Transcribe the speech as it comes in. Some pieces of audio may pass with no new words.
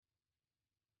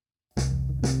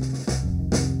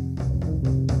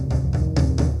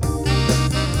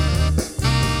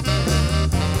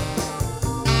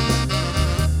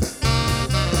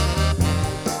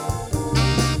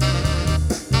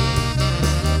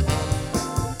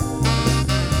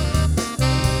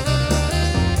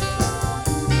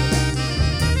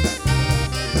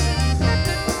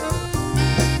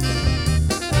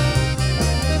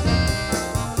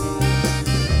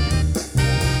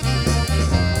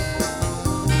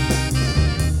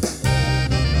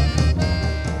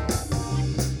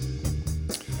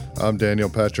I'm Daniel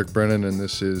Patrick Brennan, and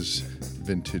this is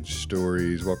Vintage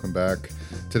Stories. Welcome back.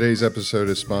 Today's episode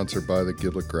is sponsored by the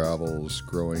Giblet Gravels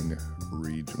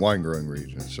wine growing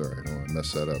region. Sorry, I don't want to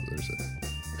mess that up. There's a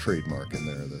trademark in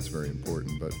there that's very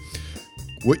important. But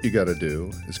what you got to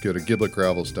do is go to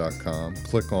gibletgravels.com,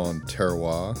 click on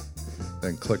Terroir,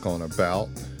 then click on About,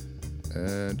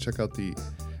 and check out the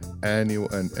annual,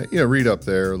 and read up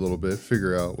there a little bit,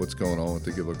 figure out what's going on with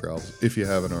the Giblet Gravels if you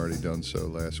haven't already done so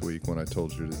last week when I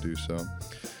told you to do so.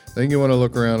 Then you want to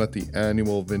look around at the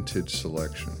annual vintage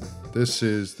selection. This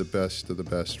is the best of the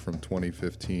best from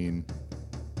 2015,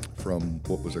 from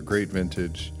what was a great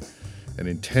vintage, an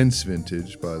intense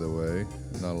vintage, by the way,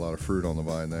 not a lot of fruit on the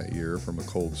vine that year, from a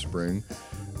cold spring.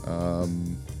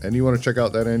 And you want to check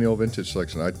out that annual vintage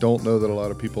selection. I don't know that a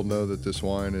lot of people know that this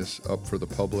wine is up for the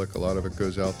public. A lot of it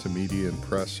goes out to media and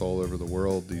press all over the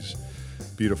world. These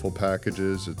beautiful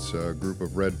packages. It's a group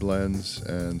of red blends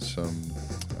and some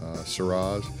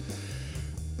Syrahs.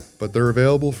 But they're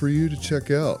available for you to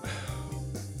check out.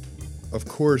 Of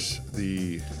course,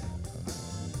 the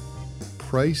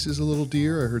price is a little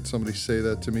dear. I heard somebody say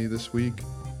that to me this week.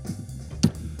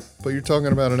 But you're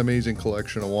talking about an amazing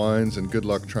collection of wines, and good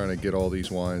luck trying to get all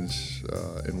these wines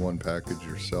in one package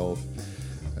yourself.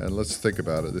 And let's think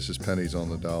about it. This is pennies on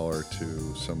the dollar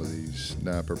to some of these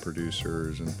Napa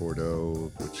producers in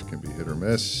Bordeaux, which can be hit or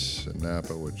miss, and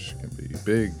Napa, which can be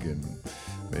big and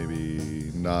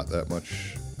maybe not that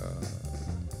much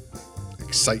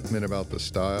excitement about the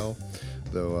style,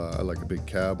 though I like a big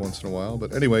cab once in a while.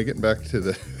 But anyway, getting back to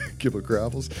the Giblet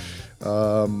Gravels.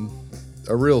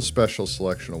 A real special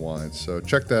selection of wines. So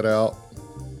check that out.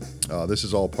 This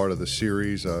is all part of the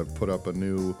series. I've put up a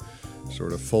new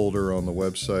sort of folder on the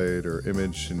website or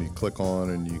image, and you click on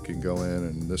and you can go in,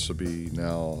 and this will be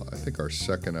now, I think, our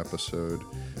second episode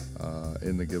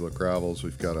in the Giblet Gravels.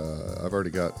 I've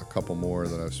already got a couple more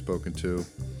that I've spoken to.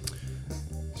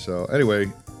 So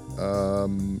anyway,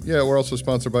 we're also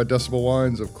sponsored by Decibel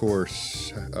Wines, of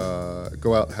course.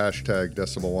 Go out, hashtag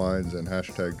Decibel Wines and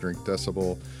hashtag Drink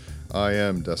Decibel. I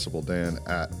am Decibel Dan,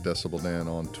 at Decibel Dan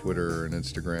on Twitter and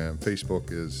Instagram.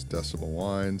 Facebook is Decibel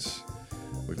Wines.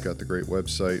 We've got the great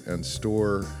website and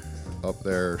store up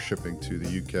there, shipping to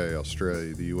the UK,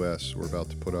 Australia, the US. We're about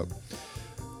to put up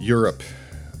Europe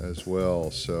as well.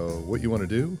 So what you want to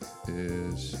do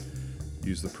is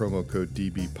use the promo code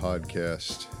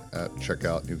DBPodcast at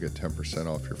checkout, and you'll get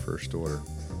 10% off your first order.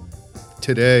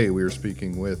 Today we are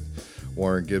speaking with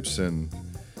Warren Gibson,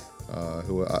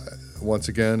 who once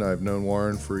again, I've known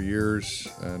Warren for years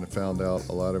and found out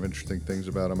a lot of interesting things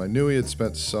about him. I knew he had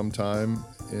spent some time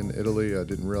in Italy. I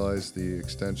didn't realize the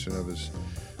extension of his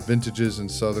vintages in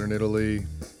southern Italy,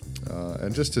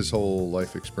 and just his whole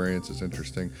life experience is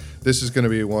interesting. This is going to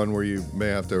be one where you may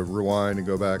have to rewind and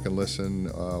go back and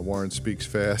listen. Warren speaks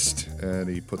fast, and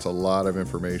he puts a lot of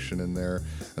information in there,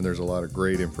 and there's a lot of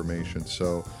great information.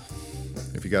 So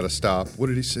if you got to stop, what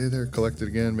did he say there? Collect it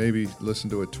again, maybe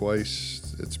listen to it twice.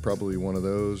 It's probably one of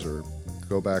those, or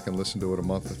go back and listen to it a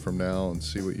month from now and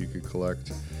see what you could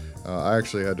collect. I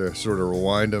actually had to sort of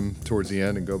rewind him towards the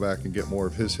end and go back and get more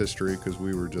of his history, because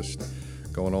we were just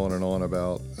going on and on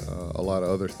about a lot of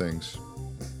other things.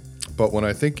 But when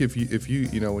I think if you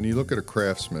when you look at a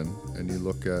craftsman and you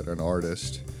look at an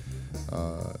artist,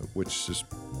 which is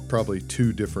probably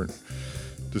two different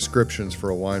descriptions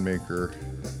for a winemaker,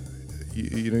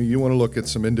 you want to look at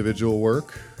some individual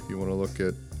work. You want to look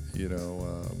at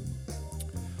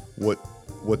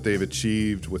what they've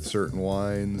achieved with certain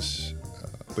wines,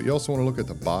 but you also want to look at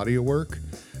the body of work.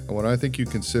 And when I think you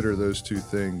consider those two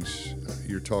things,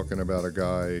 you're talking about a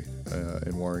guy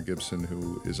in Warren Gibson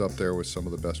who is up there with some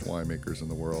of the best winemakers in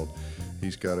the world.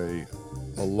 He's got a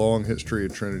long history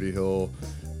at Trinity Hill.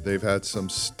 They've had some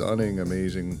stunning,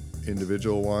 amazing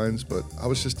individual wines, but I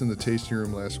was just in the tasting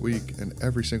room last week, and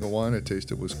every single wine I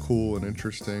tasted was cool and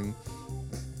interesting.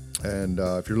 And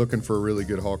if you're looking for a really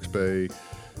good Hawke's Bay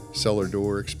cellar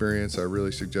door experience, I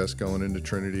really suggest going into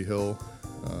Trinity Hill.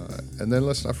 And then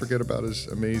let's not forget about his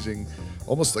amazing,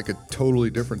 almost like a totally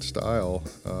different style.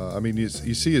 You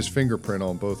see his fingerprint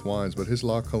on both wines, but his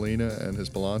La Collina and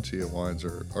his Balancia wines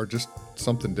are just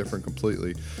something different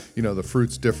completely. The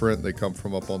fruit's different. They come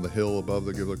from up on the hill above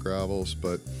the Giblet Gravels,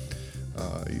 but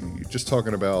you're just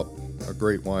talking about a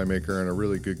great winemaker and a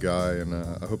really good guy. And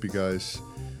I hope you guys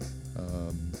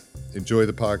enjoy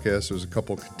the podcast. There's a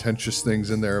couple contentious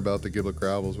things in there about the Giblet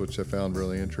Gravels, which I found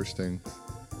really interesting.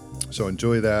 So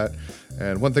enjoy that.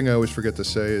 And one thing I always forget to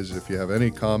say is if you have any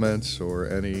comments or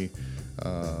any,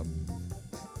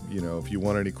 if you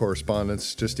want any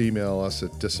correspondence, just email us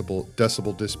at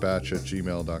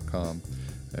decibeldispatch@gmail.com.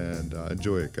 And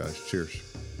enjoy it, guys. Cheers.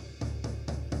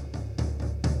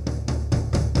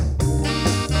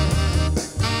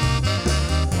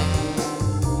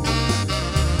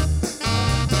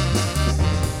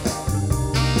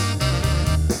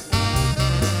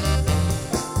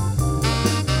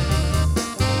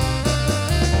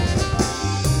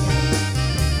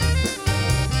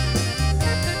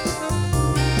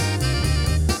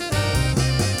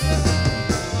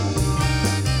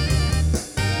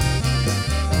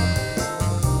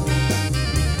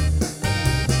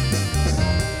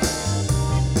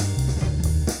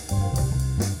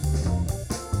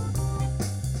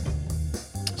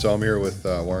 So I'm here with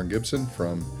Warren Gibson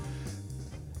from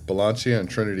Balancia and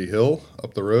Trinity Hill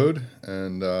up the road,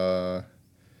 and we're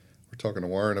talking to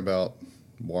Warren about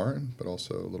Warren, but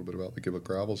also a little bit about the Giblet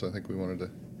Gravels. I think we wanted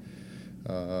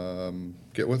to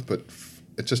get with, but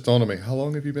it just dawned on me, how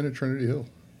long have you been at Trinity Hill?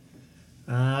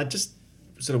 Just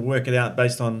sort of work it out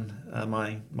based on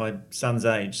my son's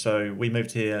age. So we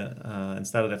moved here and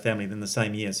started our family in the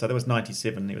same year. So that was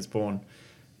 97. He was born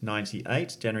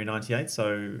 98, January 98.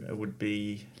 So it would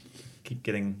be, keep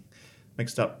getting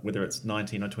mixed up whether it's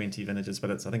 19 or 20 vintages,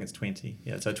 but I think it's 20.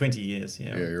 Yeah, so 20 years.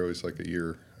 Yeah, you're always like a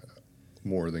year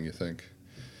more than you think.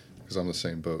 Because I'm the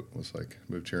same boat. It was like,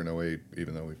 moved here in 08,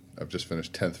 even though I've just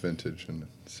finished 10th vintage in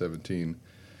 17.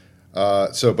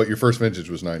 But your first vintage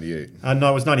was 98.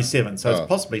 No, it was 97. So it's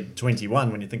possibly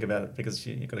 21 when you think about it, because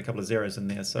you've got a couple of zeros in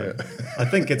there. So yeah. I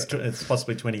think it's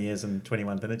possibly 20 years and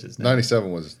 21 vintages now.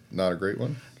 97 was not a great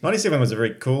one? 97 was a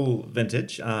very cool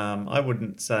vintage. I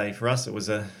wouldn't say for us it was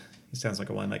it sounds like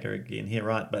a winemaker again here,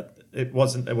 right? But it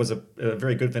wasn't. It was a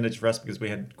very good vintage for us because we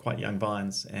had quite young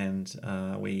vines and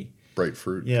we... Bright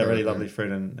fruit. Yeah, really lovely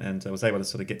fruit, and I was able to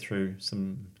sort of get through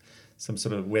some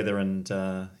sort of weather, and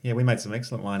we made some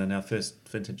excellent wine in our first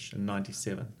vintage in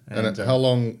 97. And how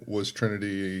long was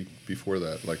Trinity before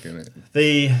that? Like in it?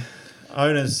 The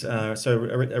owners,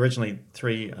 originally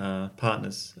three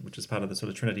partners, which is part of the sort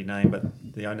of Trinity name, but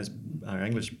the owners are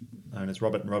English owners,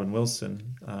 Robert and Robin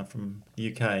Wilson from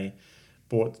the UK,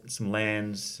 bought some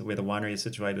land where the winery is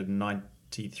situated in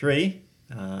 93.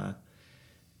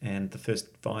 And the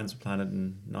first vines were planted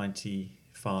in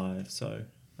 95.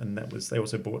 And they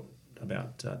also bought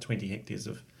about 20 hectares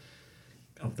of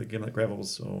the Gimlet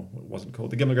Gravels, or it wasn't called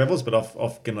the Gimlet Gravels, but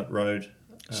off Gimlet Road.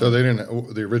 So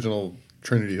the original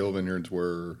Trinity Hill vineyards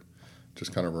were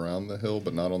just kind of around the hill,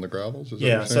 but not on the gravels?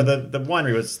 Yeah, so the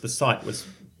winery the site was,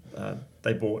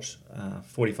 they bought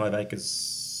 45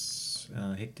 acres,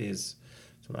 hectares,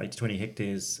 8 to 20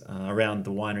 hectares around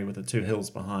the winery with the two hills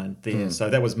behind there. So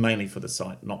that was mainly for the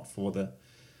site, not for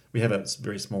we have a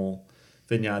very small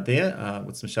vineyard there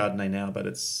with some Chardonnay now, but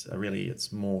it's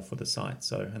more for the site.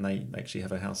 So, and they actually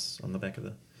have a house on the back of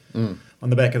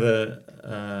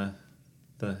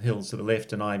the hills to the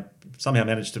left, and I somehow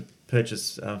managed to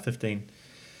purchase 15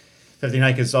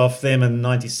 acres off them in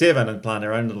 97 and plant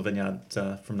our own little vineyard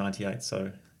from 98.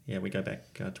 So yeah, we go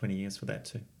back 20 years for that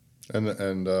too.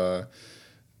 And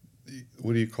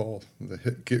what do you call the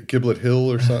Giblet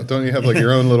Hill or something? Don't you have like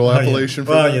your own little appellation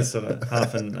for that? Well, yes, sort of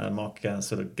half and mock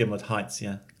sort of Gimlet Heights,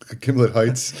 yeah. Gimlet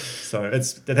Heights. So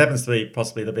it happens to be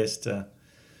possibly the best sort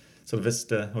of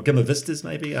vista, or Gimlet Vistas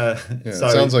maybe. It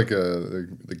sounds like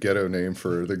the ghetto name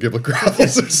for the Giblet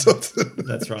Gravels or something.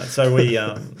 That's right. So we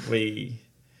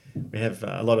have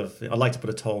a lot of. I like to put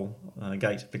a toll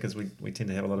gate because we tend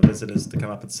to have a lot of visitors to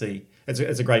come up and see.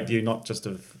 It's a great view, not just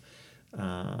of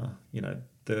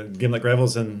the Gimlet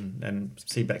Gravels and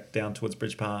see back down towards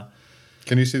Bridge Par.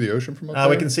 Can you see the ocean from up there?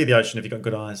 We can see the ocean if you've got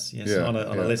good eyes, yes, yeah, on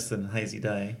a less than hazy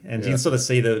day. And you can sort of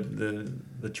see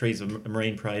the trees of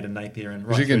Marine Parade and Napier and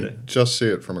right through. You can just see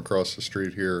it from across the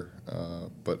street here,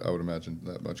 but I would imagine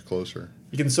that much closer.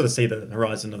 You can sort of see the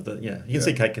horizon of you can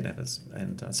see Cape Canaveras.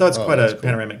 And so it's quite a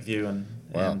panoramic view, and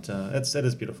it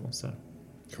is beautiful. So,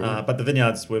 cool. But the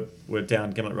vineyards were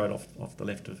down Gimlet Road off the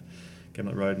left of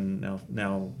Gimlet Road, and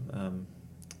now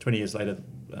 20 years later,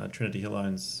 Trinity Hill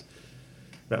owns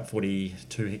about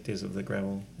 42 hectares of the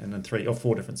gravel, and then 3 or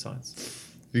 4 different sites.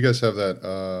 You guys have that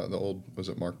the old, was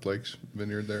it Mark Blake's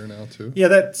vineyard there now too? Yeah,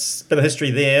 that's a bit of history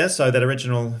there. So that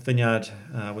original vineyard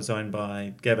was owned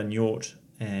by Gavin Yort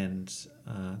and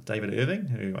David Irving,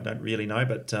 who I don't really know,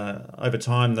 but over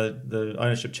time the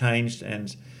ownership changed,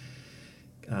 and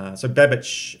so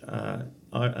Babbage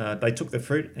they took the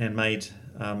fruit and made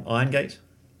Irongate.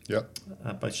 Yep.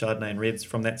 Both Chardonnay and Reds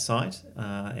from that site,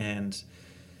 and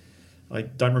I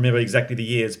don't remember exactly the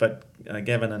years, but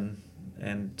Gavin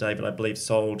and David, I believe,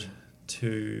 sold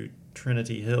to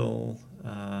Trinity Hill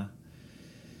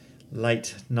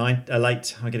late. I'm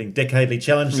getting decadally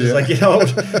challenged as I get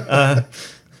old.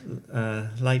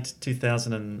 Late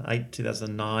 2008,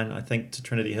 2009, I think, to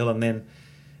Trinity Hill, and then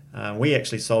we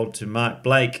actually sold to Mark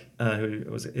Blake, who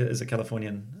is a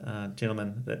Californian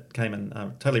gentleman that came and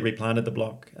totally replanted the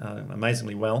block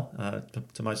amazingly well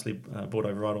to mostly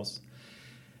Bordeaux varietals.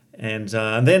 And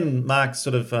then Mark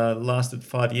sort of lasted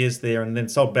 5 years there, and then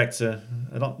sold back to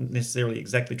not necessarily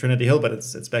exactly Trinity Hill, but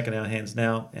it's back in our hands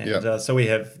now. And so we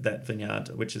have that vineyard,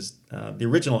 which is the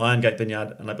original Irongate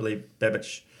vineyard, and I believe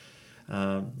Babbage.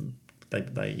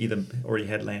 They either already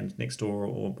had land next door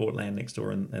or bought land next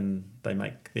door, and they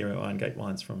make their Irongate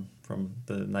wines from from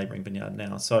the neighbouring vineyard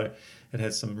now. So it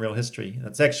has some real history.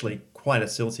 It's actually quite a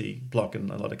silty block in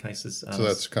a lot of cases. So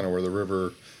that's kind of where the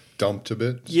river dumped a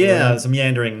bit? Yeah, it's a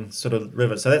meandering sort of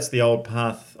river. So that's the old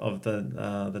path of the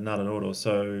Ngāti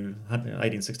So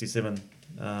 1867,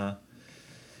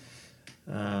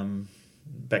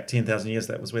 back 10,000 years,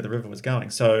 that was where the river was going.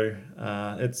 So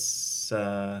it's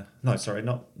no,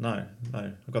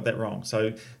 I got that wrong.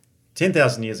 So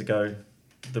 10,000 years ago,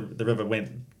 the river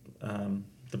went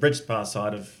the Bridgespa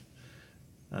side of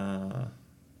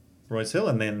Roy's Hill,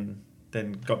 and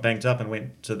then got banked up and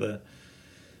went to the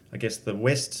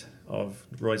west of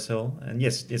Roy's Hill, and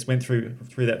yes, went through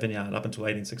that vineyard up until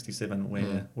 1867,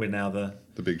 where now the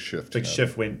big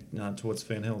shift went towards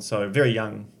Fern Hill. So very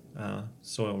young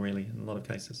soil, really, in a lot of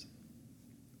cases.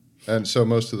 And so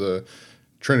most of the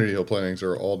Trinity Hill plantings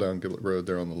are all down Giblet Road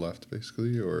there on the left,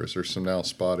 basically, or is there some now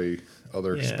spotty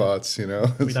other spots? We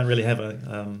don't really have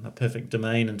a perfect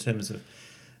domain in terms of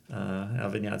our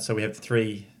vineyards. So we have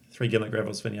three Gimlet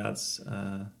Gravels vineyards,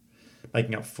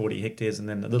 making up 40 hectares, and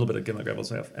then a little bit of Gimlet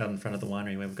Gravels out in front of the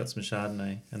winery where we've got some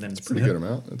Chardonnay, and then it's a pretty good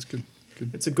amount. It's good.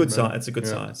 It's a good size. It's a good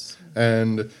size.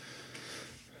 And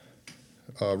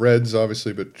reds,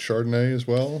 obviously, but Chardonnay as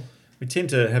well. We tend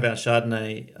to have our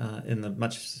Chardonnay in the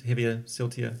much heavier,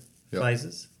 siltier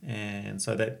phases, and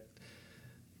so that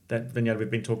vineyard we've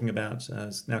been talking about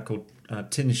is now called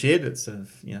Tin Shed. It's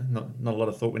not a lot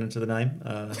of thought went into the name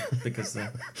because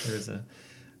there is a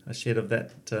shed of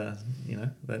that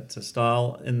that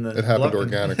style in the. It happened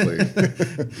organically.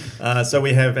 So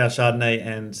we have our Chardonnay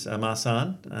and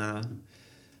Marsanne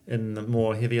in the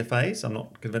more heavier phase. I'm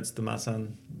not convinced the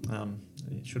Marsanne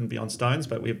shouldn't be on stones,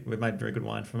 but we've made very good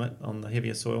wine from it on the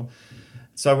heavier soil.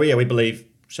 So we believe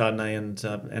Chardonnay and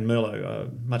Merlot are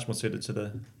much more suited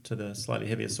to the slightly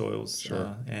heavier soils.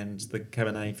 Sure. And the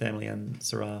Cabernet family and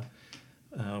Syrah.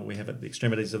 We have at the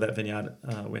extremities of that vineyard,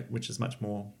 which is much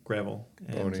more gravel.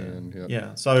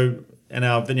 So, and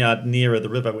our vineyard nearer the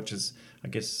river, which is, I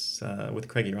guess, with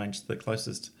Craigie Range, the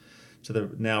closest to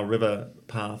the now river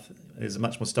path, is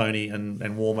much more stony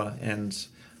and warmer, and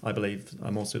I believe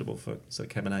are more suitable for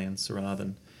Cabernet and Syrah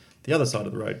than the other side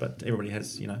of the road. But everybody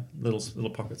has, little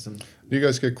pockets. And you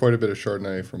guys get quite a bit of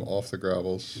Chardonnay from off the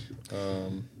gravels.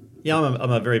 I'm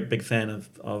a very big fan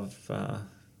of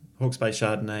Hawke's Bay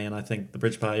Chardonnay, and I think the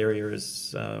Bridgespa area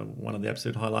is one of the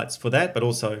absolute highlights for that. But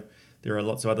also, there are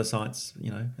lots of other sites,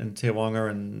 in Te Wanga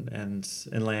and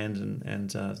inland,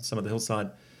 and some of the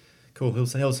hillside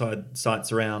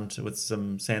sites around with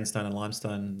some sandstone and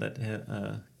limestone that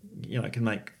can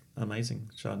make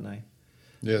amazing Chardonnay.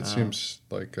 Yeah, it seems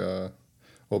like to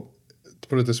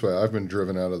put it this way, I've been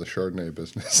driven out of the Chardonnay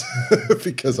business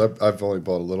because I've only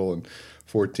bought a little in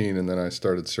 2014, and then I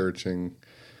started searching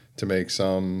to make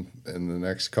some in the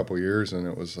next couple of years, and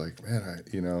it was like, man,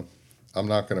 I'm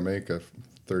not going to make a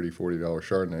 $30-$40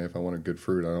 Chardonnay. If I want a good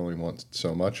fruit, I only want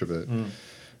so much of it. I'm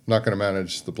not going to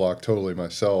manage the block totally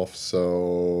myself,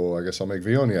 so I guess I'll make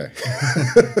Viognier.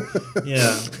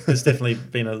 Yeah, there's definitely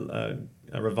been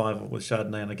a revival with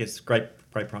Chardonnay, and I guess great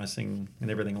pricing and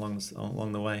everything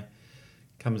along the way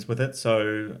comes with it.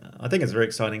 So I think it's a very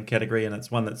exciting category, and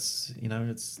it's one that's,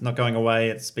 it's not going away.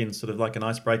 It's been sort of like an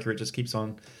icebreaker. It just keeps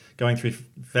on going through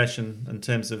fashion in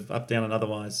terms of up, down, and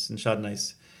otherwise. And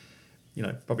Chardonnay's,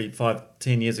 probably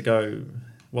 5-10 years ago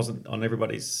wasn't on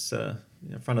everybody's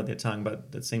front of their tongue, but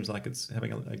it seems like it's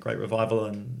having a great revival,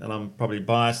 and I'm probably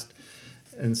biased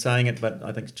in saying it, but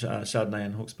I think Chardonnay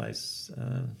and Hawke's Bay's,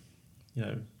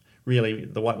 really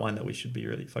the white wine that we should be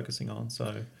really focusing on.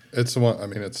 So it's the one. I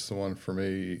mean, it's the one for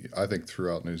me. I think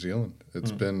throughout New Zealand,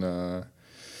 it's been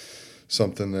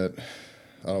something that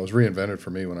was reinvented for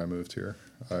me when I moved here.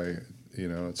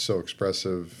 It's so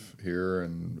expressive here,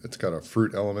 and it's got a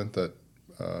fruit element that.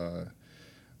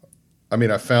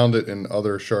 I found it in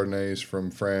other Chardonnays from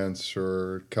France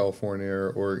or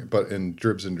California, but in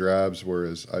dribs and drabs,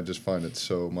 whereas I just find it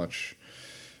so much,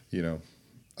 I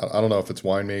don't know if it's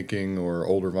winemaking or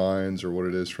older vines or what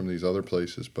it is from these other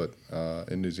places, but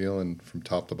in New Zealand, from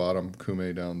top to bottom,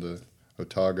 Kume down to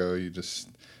Otago, you just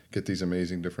get these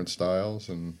amazing different styles.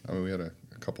 And we had a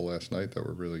couple last night that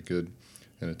were really good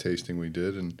in a tasting we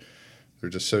did, and they're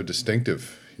just so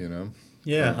distinctive,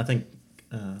 Yeah, I think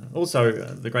also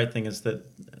the great thing is that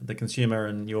the consumer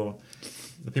and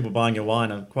the people buying your wine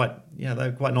are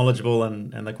they're quite knowledgeable,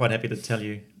 and they're quite happy to tell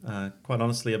you quite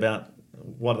honestly about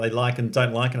what they like and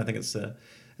don't like. And I think it's a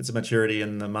maturity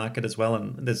in the market as well.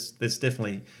 And there's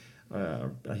definitely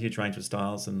a huge range of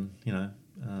styles, and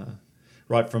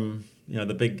right from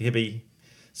the big heavy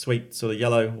sweet sort of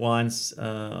yellow wines,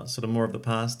 sort of more of the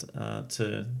past,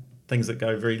 to things that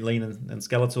go very lean and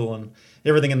skeletal, and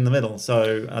everything in the middle.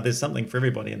 So there's something for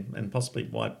everybody, and possibly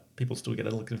why people still get a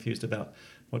little confused about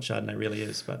what Chardonnay really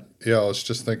is. But yeah, I was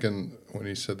just thinking when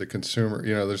you said the consumer,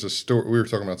 there's a story. We were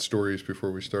talking about stories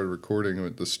before we started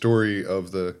recording. The story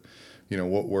of the,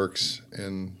 what works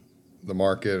in the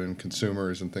market and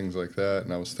consumers and things like that.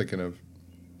 And I was thinking of,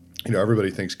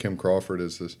 everybody thinks Kim Crawford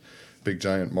is this big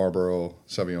giant Marlboro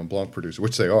Sauvignon Blanc producer,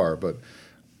 which they are, but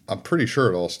I'm pretty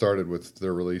sure it all started with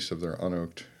their release of their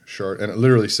unoaked Chardonnay, and it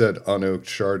literally said unoaked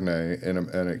Chardonnay,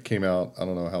 and it came out, I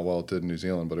don't know how well it did in New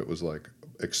Zealand, but it was like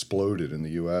exploded in the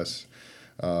U.S.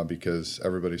 Because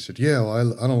everybody said, yeah,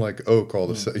 well, I don't like oak all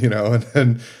this,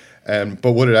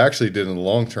 but what it actually did in the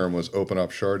long term was open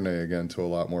up Chardonnay again to a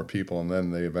lot more people, and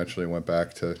then they eventually went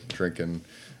back to drinking,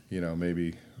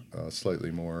 maybe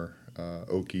slightly more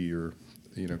oaky or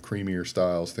creamier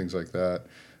styles, things like that.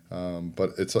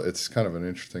 But it's kind of an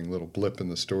interesting little blip in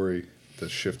the story to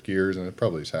shift gears, and it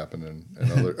probably has happened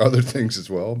in other things as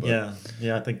well. But.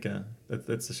 Yeah, I think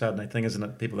that's the Chardonnay thing, isn't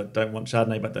it? People that don't want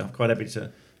Chardonnay, but they're quite happy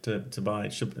to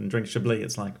buy and drink Chablis.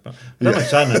 It's like, I don't like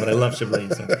Chardonnay, but I love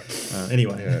Chablis. So,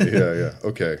 anyway. Yeah.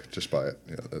 Okay, just buy it.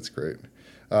 Yeah, that's great.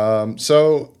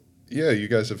 So, you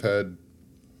guys have had,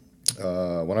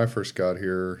 when I first got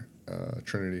here,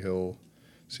 Trinity Hill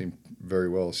seemed very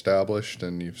well established,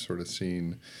 and you've sort of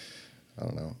seen, I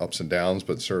don't know, ups and downs,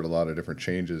 but sort of a lot of different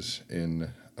changes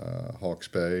in Hawke's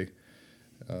Bay.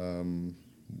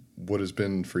 What has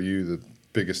been for you the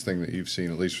biggest thing that you've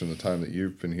seen, at least from the time that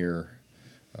you've been here?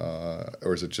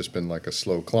 Or has it just been like a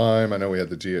slow climb? I know we had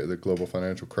the global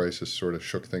financial crisis sort of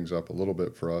shook things up a little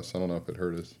bit for us. I don't know if it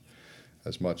hurt us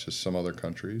as much as some other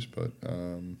countries, but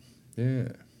yeah.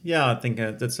 Yeah, I think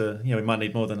that's we might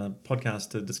need more than a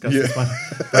podcast to discuss this one.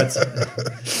 But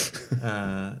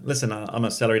listen, I'm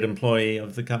a salaried employee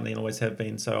of the company and always have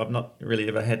been, so I've not really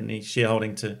ever had any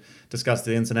shareholding to discuss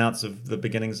the ins and outs of the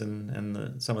beginnings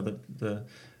and some of the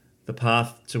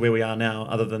path to where we are now,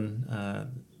 other than...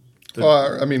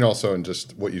 I mean, also in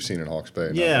just what you've seen in Hawke's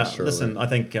Bay. Yeah, listen, I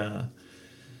think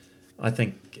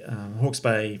Hawke's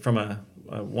Bay, from a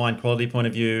wine quality point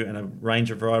of view and a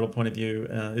range of varietal point of view,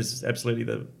 is absolutely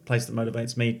the place that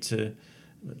motivates me to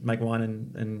make wine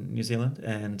in New Zealand.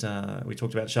 And we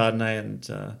talked about Chardonnay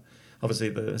and obviously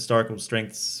the historical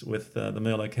strengths with the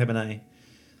Merlot Cabernet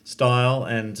style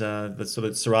and the sort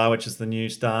of Syrah, which is the new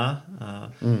star.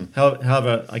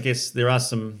 However, I guess there are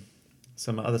some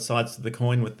other sides to the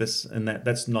coin with this, and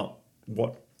that's not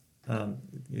what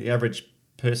the average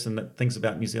person that thinks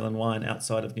about New Zealand wine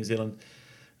outside of New Zealand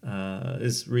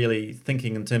is really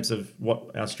thinking in terms of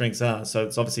what our strengths are. So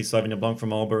it's obviously Sauvignon Blanc from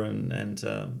Marlborough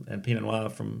and Pinot Noir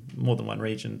from more than one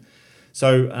region.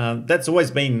 So that's always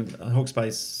been Hawke's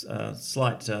Bay's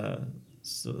slight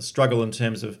sort of struggle in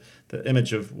terms of the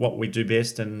image of what we do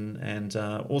best, and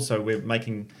also we're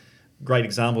making great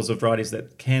examples of varieties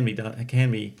that can be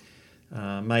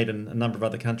made in a number of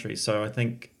other countries. So I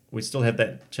think we still have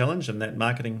that challenge and that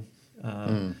marketing.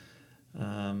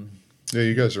 Yeah,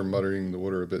 you guys are muttering the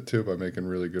water a bit too by making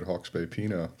really good Hawke's Bay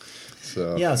Pinot.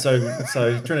 So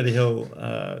Trinity Hill,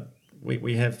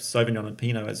 we have Sauvignon and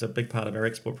Pinot as a big part of our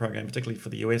export program, particularly for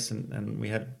the US, and we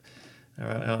have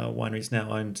our wineries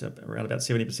now owned around about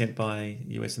 70% by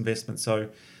US investment. So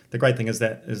the great thing is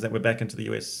that we're back into the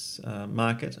US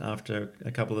market after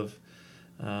a couple of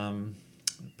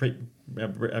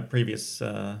previous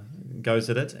goes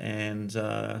at it, and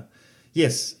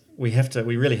yes, we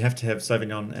really have to have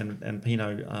Sauvignon and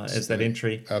Pinot as that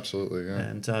entry. Absolutely, yeah.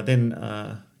 And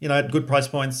then at good price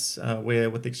points, where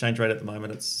with the exchange rate at the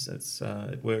moment,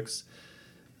 it works.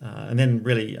 And then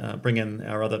really bring in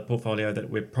our other portfolio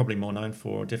that we're probably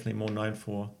definitely more known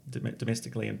for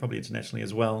domestically and probably internationally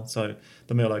as well. So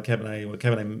the Merlot Cabernet or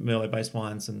Cabernet Merlot based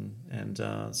wines and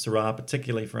Syrah,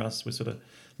 particularly for us, we sort of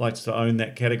like to own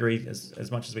that category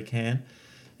as much as we can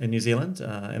in New Zealand,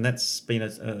 and that's been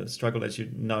a struggle, as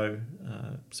you know.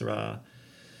 Syrah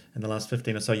in the last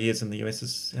 15 or so years in the US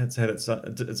has had its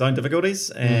own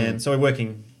difficulties, and so we're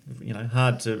working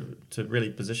hard to really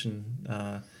position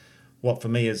what for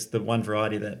me is the one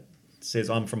variety that says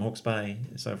I'm from Hawke's Bay.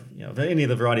 So for any of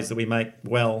the varieties that we make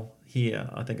well here,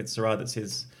 I think it's Syrah that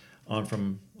says I'm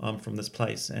from this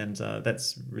place, and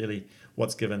that's really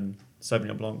what's given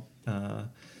Sauvignon Blanc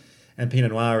and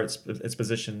Pinot Noir its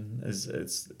position.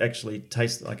 It's actually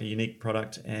tastes like a unique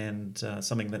product and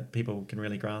something that people can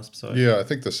really grasp. So yeah, I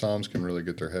think the Soms can really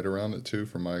get their head around it too.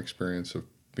 From my experience of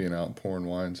being out pouring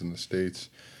wines in the States,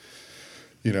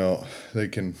 they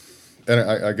can. And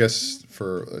I guess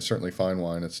for certainly fine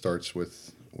wine, it starts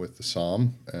with the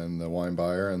Som and the wine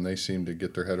buyer, and they seem to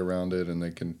get their head around it, and they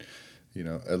can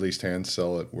at least hand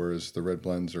sell it, whereas the red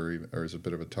blends is a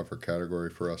bit of a tougher category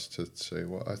for us to say,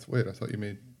 well, I thought you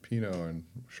made Pinot and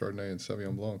Chardonnay and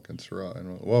Sauvignon Blanc and Syrah.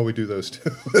 And well, we do those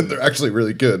too. And they're actually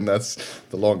really good, and that's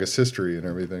the longest history and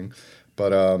everything.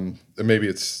 But maybe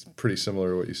it's pretty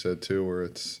similar to what you said too, where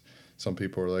it's some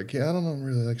people are like, yeah, I don't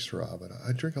really like Syrah, but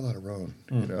I drink a lot of Rhone,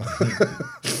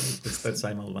 It's that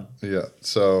same old one. Yeah.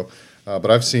 So, but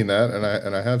I've seen that,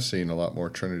 and I have seen a lot more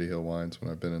Trinity Hill wines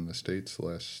when I've been in the States the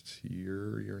last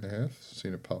year and a half.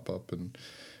 Seen it pop up in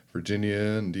Virginia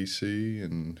and DC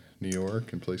and New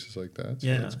York and places like that. So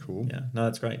Yeah, that's cool. Yeah, no,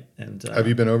 that's great. And have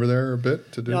you been over there a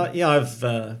bit to do? Yeah, I've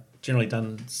generally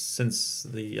done since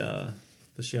the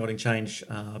shareholding change.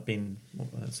 I've been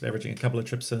averaging a couple of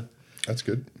trips That's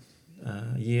good.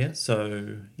 year.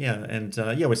 So yeah, and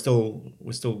we're still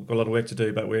got a lot of work to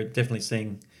do, but we're definitely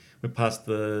seeing we're past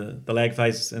the lag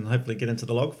phase and hopefully get into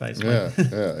the log phase. Yeah,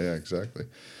 yeah, exactly.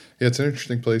 Yeah, it's an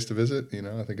interesting place to visit.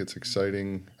 I think it's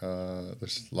exciting.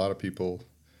 There's a lot of people.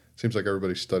 Seems like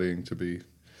everybody's studying to be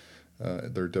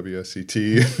their WSET.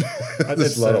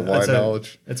 There's a lot of wine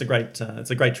knowledge. It's a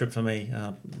great trip for me.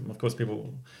 Of course,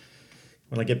 people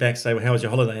when I get back say, "Well, how was your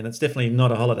holiday?" And it's definitely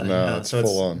not a holiday. No, it's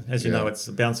full on. As you know, it's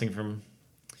bouncing from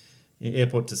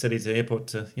airport to city to airport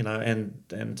to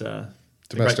and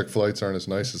domestic flights aren't as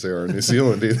nice as they are in New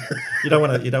Zealand either. You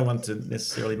don't want to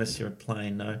necessarily miss your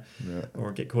plane,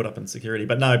 or get caught up in security.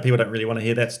 But no, people don't really want to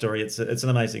hear that story. It's an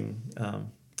amazing.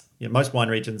 Most wine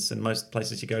regions and most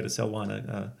places you go to sell wine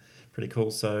are pretty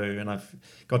cool. So, and I've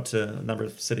got to a number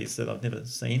of cities that I've never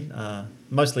seen.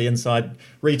 Mostly inside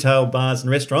retail bars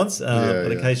and restaurants,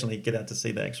 but occasionally get out to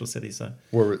see the actual city. So,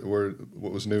 what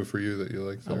was new for you that you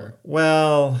liked there?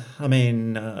 Well, I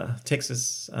mean,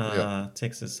 Texas.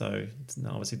 So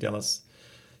obviously Dallas,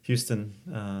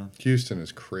 Houston. Houston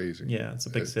is crazy. Yeah, it's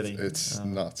a big city. It's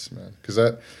nuts, man. Because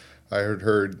I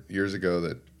heard years ago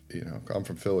that. I'm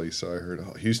from Philly, so I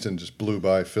heard Houston just blew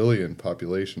by Philly in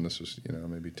population. This was,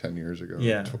 maybe 10 years ago,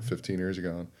 15 years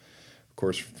ago. And of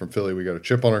course, from Philly, we got a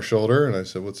chip on our shoulder, and I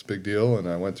said, what's the big deal? And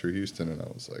I went through Houston, and I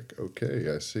was like,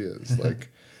 okay, I see it. It's like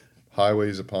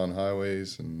highways upon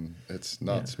highways, and it's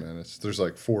nuts, man. There's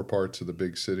like 4 parts of the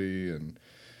big city, and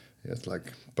it's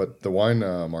like, but the wine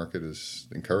market is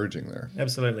encouraging there.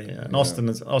 Absolutely, yeah. And Austin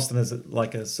is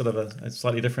like a sort of a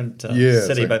slightly different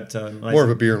city, like but more of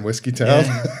a beer and whiskey town.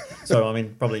 Yeah. So I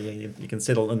mean, probably you can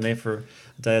settle in there for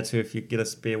a day or two if you get a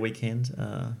spare weekend,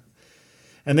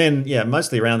 and then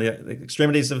mostly around the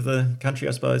extremities of the country,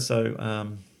 I suppose.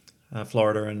 So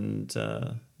Florida and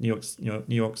New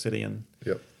York City and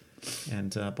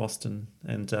Boston,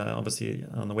 and obviously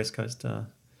on the West Coast.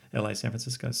 LA, San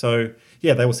Francisco. So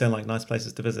they all sound like nice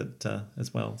places to visit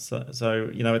as well. So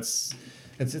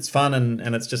it's fun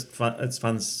and it's just fun. It's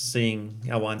fun seeing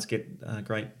our wines get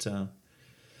great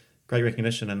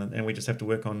recognition, and we just have to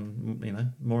work on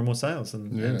more and more sales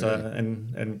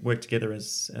and work together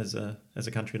as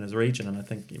a country and as a region. And I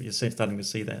think you're starting to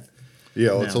see that.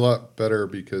 Yeah, well, it's a lot better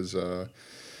because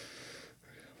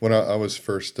when I was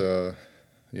first,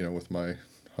 with my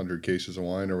 100 cases of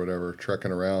wine or whatever, trekking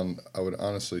around, I would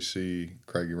honestly see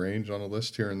Craggy Range on a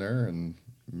list here and there, and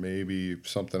maybe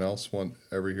something else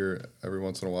every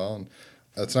once in a while, and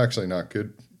that's actually not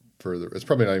good it's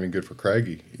probably not even good for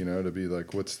Craggy, to be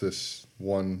like, what's this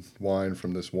one wine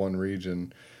from this one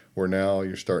region, where now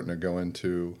you're starting to go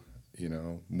into,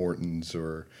 Morton's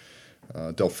or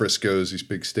Del Frisco's, these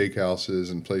big steakhouses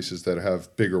and places that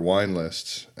have bigger wine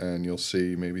lists, and you'll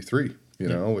see maybe 3.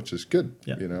 Which is good,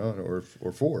 or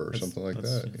 4 or something like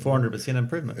that. 400%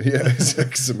 improvement. Yeah,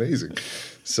 it's amazing.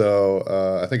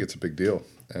 So I think it's a big deal.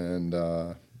 And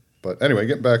but anyway,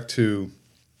 getting back to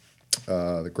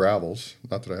the gravels,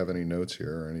 not that I have any notes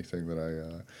here or anything that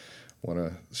I want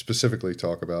to specifically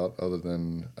talk about other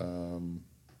than,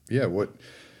 what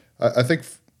I think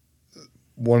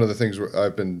one of the things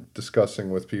I've been discussing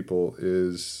with people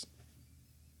is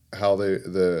how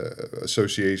the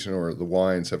association or the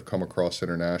wines have come across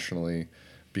internationally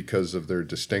because of their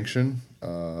distinction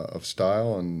of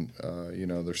style. And,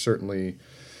 there's certainly,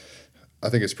 I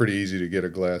think it's pretty easy to get a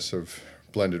glass of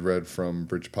blended red from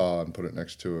Bridge Pa and put it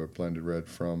next to a blended red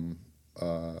from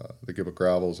the Giblet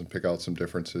Gravels and pick out some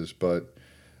differences. But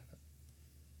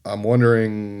I'm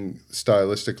wondering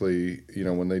stylistically,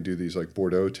 when they do these like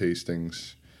Bordeaux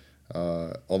tastings,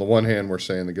 on the one hand, we're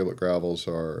saying the Giblet Gravels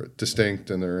are distinct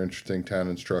and they're interesting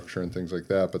tannin structure and things like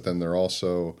that, but then they're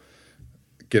also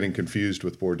getting confused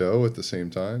with Bordeaux at the same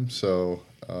time. So,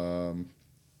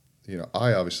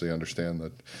 I obviously understand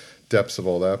the depths of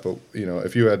all that, but,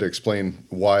 if you had to explain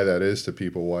why that is to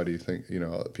people, why do you think,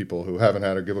 people who haven't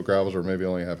had a Giblet Gravels or maybe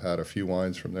only have had a few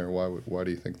wines from there, why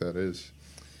do you think that is?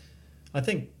 I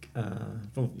think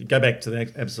well, you go back to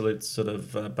the absolute sort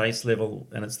of base level,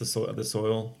 and it's the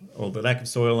soil or the lack of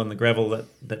soil and the gravel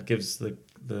that gives the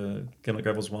Gimlet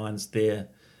Gravels wines their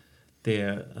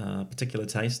particular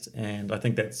taste, and I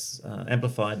think that's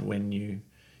amplified when you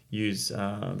use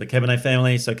the Cabernet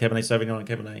family, so Cabernet Sauvignon and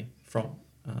Cabernet Franc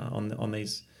on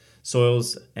these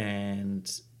soils, and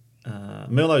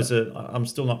Merlots I'm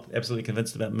still not absolutely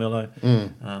convinced about Merlot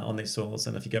on these soils,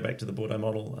 and if you go back to the Bordeaux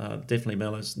model, definitely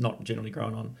Merlot's not generally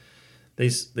grown on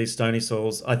these stony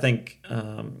soils. I think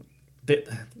that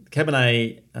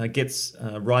Cabernet gets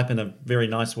ripe in a very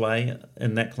nice way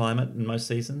in that climate in most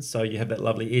seasons, so you have that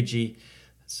lovely edgy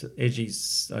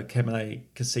Cabernet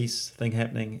Cassis thing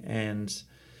happening, and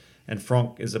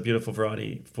Franc is a beautiful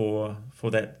variety for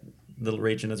that little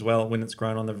region as well when it's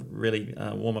grown on the really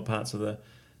warmer parts of the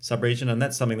sub-region, and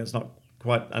that's something that's not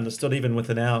quite understood. Even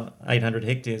within our 800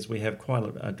 hectares, we have quite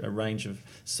a range of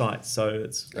sites, so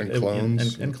it's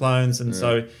clones, and clones, and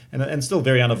so and still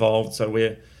very unevolved. So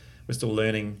we're still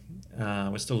learning.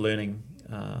 And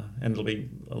it'll be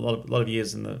a lot of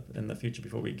years in the future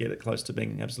before we get it close to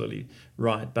being absolutely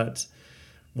right. But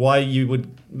why you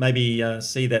would maybe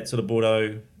see that sort of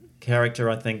Bordeaux character,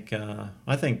 I think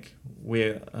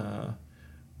we're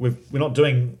not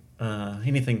doing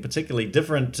anything particularly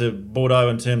different to Bordeaux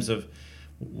in terms of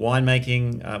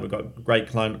winemaking. We've got great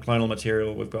clonal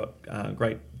material. We've got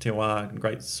great terroir and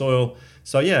great soil.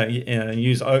 So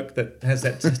use oak that has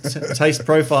that taste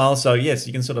profile. So yes,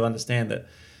 you can sort of understand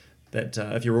that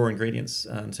if your raw ingredients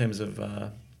in terms of.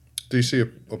 Do you see a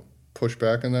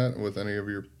pushback in that with any of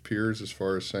your peers as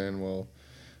far as saying, well,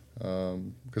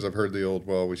 because I've heard the old,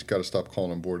 well, we've got to stop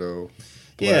calling them Bordeaux.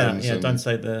 Don't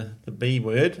say the B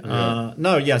word.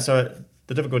 So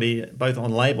the difficulty both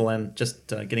on label and just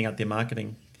getting out there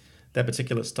marketing that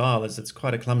particular style is it's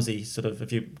quite a clumsy sort of,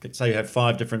 if you say you have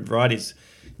 5 different varieties,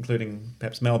 including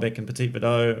perhaps Malbec and Petit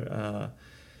Verdot,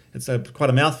 it's quite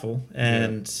a mouthful,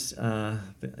 and so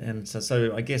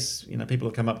I guess people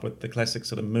have come up with the classic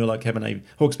sort of Merlot Cabernet,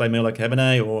 Hawke's Bay Merlot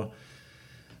Cabernet, or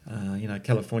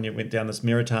California went down this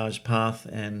Meritage path,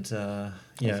 and I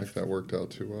think that worked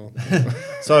out too well.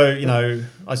 So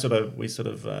we sort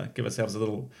of give ourselves a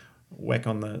little whack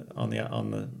on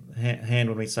the hand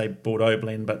when we say Bordeaux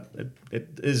blend, but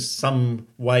it is some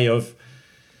way of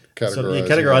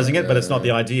categorizing it, but it's not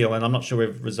the ideal, and I'm not sure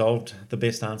we've resolved the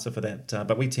best answer for that.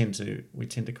 But we tend to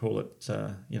call it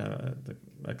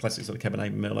a classic sort of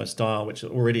Cabernet Merlot style, which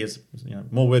already is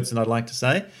more words than I'd like to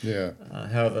say. Yeah.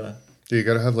 However. You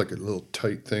got to have like a little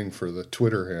tight thing for the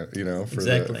Twitter, for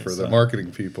exactly. the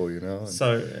marketing people,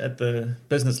 So at the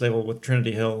business level with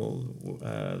Trinity Hill,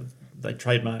 they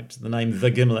trademarked the name The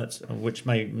Gimlet, which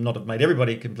may not have made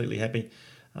everybody completely happy.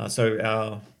 So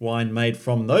our wine made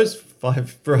from those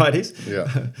 5 varieties,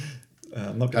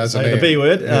 I'm not going to say the B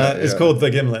word, is called The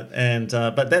Gimlet, and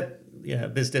but that. Yeah,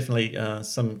 there's definitely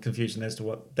some confusion as to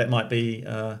what that might be.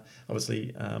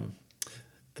 Obviously,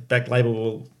 the back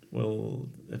label will,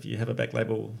 if you have a back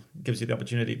label, gives you the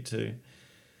opportunity to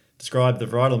describe the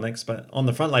varietal mix, but on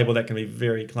the front label that can be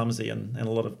very clumsy and a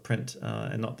lot of print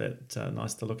and not that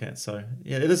nice to look at. So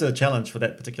yeah, it is a challenge for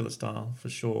that particular style for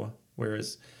sure.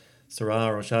 Whereas Syrah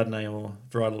or Chardonnay or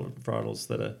varietals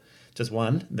that are just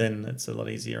one, then it's a lot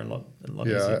easier and a lot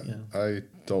easier. Yeah, I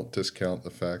don't discount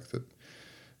the fact that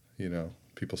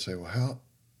people say, well,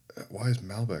 why is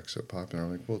Malbec so popular?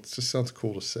 I'm like, well, it just sounds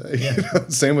cool to say. Yeah.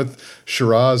 Same with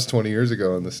Shiraz 20 years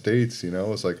ago in the States.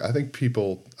 It's like, I think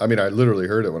people, I literally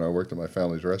heard it when I worked at my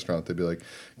family's restaurant. They'd be like,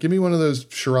 give me one of those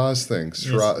Shiraz things.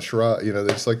 Yes. Shiraz, they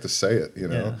just like to say it,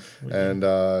 Yeah, and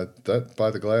that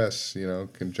by the glass,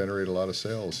 can generate a lot of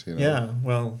sales. Yeah,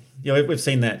 well, we've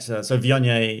seen that. So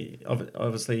Viognier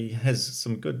obviously has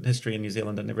some good history in New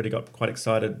Zealand, and everybody got quite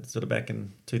excited sort of back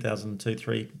in 2002,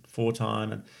 3, 4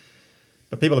 time.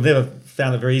 But people have never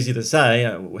found it very easy to say.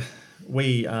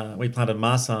 We planted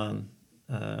Marsanne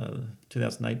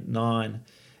 2008-9,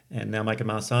 and now make a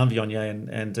Marsanne Viognier,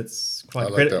 and it's quite. I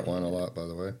like that wine a lot, by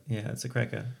the way. Yeah, it's a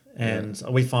cracker, and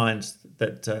we find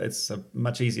that it's a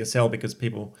much easier sell because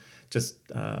people just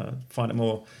find it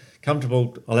more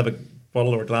comfortable. I'll have a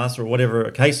bottle or a glass or whatever,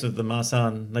 a case of the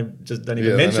Marsanne. They just don't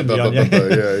even mention Viognier.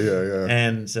 Yeah.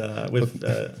 And with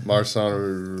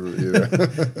Marsanne,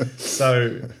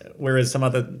 So, whereas some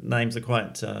other names are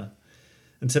quite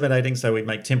intimidating, so we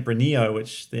make Tempranillo,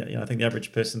 which I think the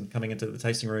average person coming into the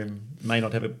tasting room may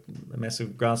not have a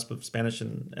massive grasp of Spanish,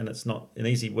 and it's not an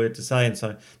easy word to say. And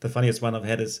so the funniest one I've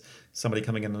had is somebody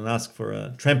coming in and ask for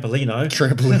a Trampolino.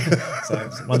 So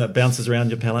it's one that bounces around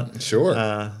your palate.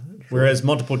 Whereas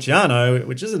Montepulciano,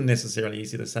 which isn't necessarily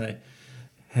easy to say,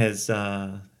 has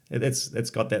it's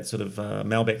got that sort of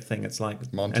Malbec thing. It's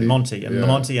like Monty. and Monty and Yeah. the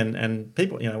Monty and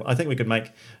people. I think we could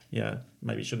make. Yeah,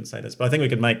 maybe shouldn't say this, but I think we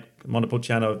could make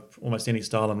Montepulciano of almost any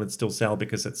style and would still sell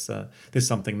because it's there's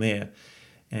something there,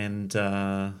 and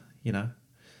going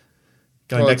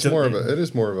Well, back it's to more of a. It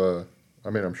is more of a. I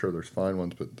mean, I'm sure there's fine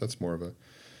ones, but that's more of a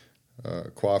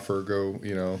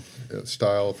Quaffurgo,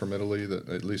 style from Italy. That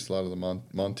at least a lot of the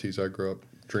Montes I grew up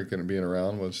drinking and being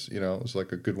around was, it was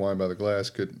like a good wine by the glass.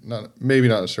 Good, maybe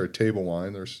not necessarily table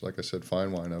wine. There's, like I said,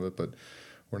 fine wine of it, but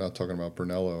we're not talking about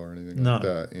Brunello or anything like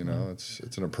that.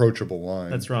 It's an approachable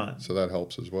wine. That's right. So that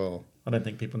helps as well. I don't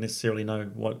think people necessarily know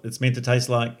what it's meant to taste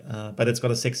like, but it's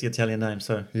got a sexy Italian name,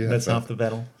 so that's half the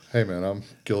battle. Hey, man, I'm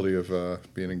guilty of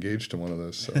being engaged to one of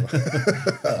those, so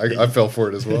I fell for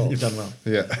it as well. You've done well.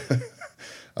 Yeah.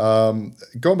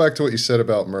 Going back to what you said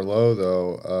about Merlot,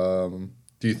 though,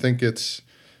 do you think is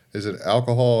it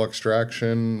alcohol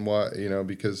extraction? Why,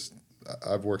 because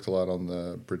I've worked a lot on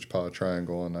the Bridge Pah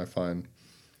Triangle, and I find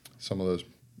some of those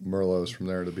Merlots from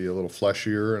there to be a little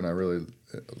fleshier, and I really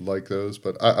like those.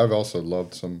 But I've also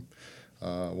loved some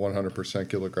 100%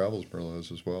 Giblet Gravels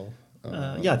Merlots as well.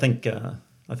 I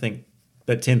think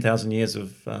that 10,000 years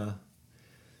of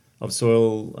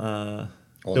soil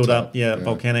build up,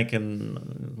 volcanic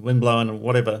and wind blown and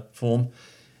whatever form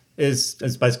is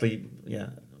basically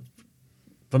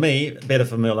for me better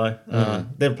for Merlot.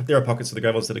 There are pockets of the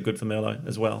Gravels that are good for Merlot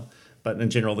as well, but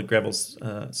in general the Gravels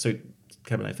suit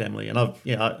Cabernet family. And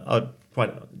I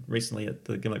quite recently at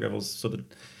the Gimlet Gravels sort of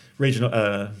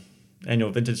regional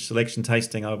annual vintage selection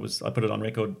tasting, I put it on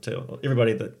record to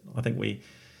everybody that I think we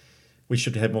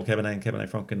should have more Cabernet and Cabernet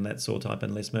Franc in that soil type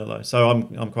and less Merlot. So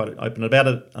I'm quite open about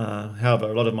it.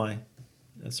 However, a lot of my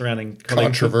surrounding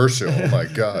controversial, oh my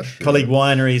gosh, colleague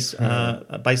wineries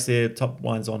base their top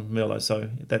wines on Merlot. So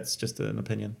that's just an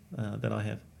opinion that I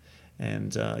have.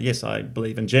 And yes, I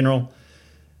believe in general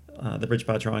the Bridge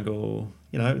Pah Triangle.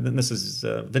 And this is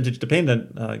vintage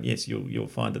dependent. Yes, you'll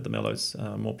find that the Merlot's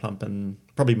more plump and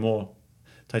probably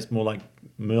taste more like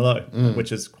Merlot,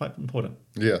 which is quite important.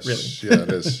 Yes, really. Yeah,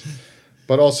 it is.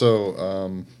 But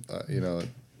also, it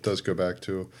does go back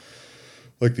to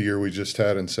like the year we just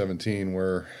had in 2017,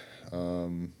 where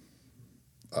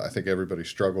I think everybody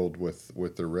struggled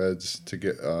with the reds to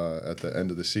get at the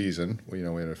end of the season. We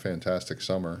had a fantastic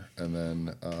summer, and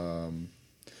then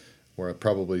where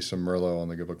probably some Merlot on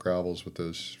the Giblet Gravels with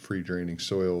those free draining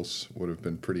soils would have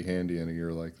been pretty handy in a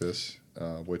year like this,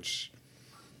 which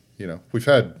we've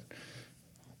had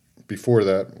before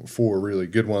that 4 really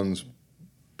good ones,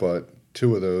 but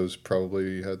 2 of those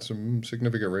probably had some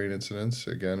significant rain incidents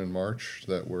again in March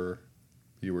that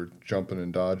you were jumping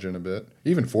and dodging a bit.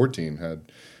 Even 14 had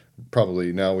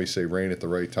probably, now we say rain at the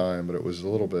right time, but it was a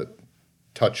little bit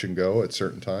touch and go at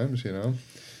certain times,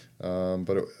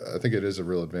 But I think it is a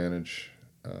real advantage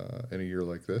in a year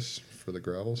like this for the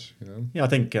Gravels, Yeah, I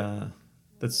think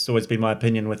that's always been my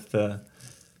opinion with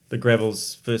the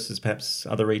Gravels versus perhaps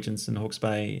other regions in Hawke's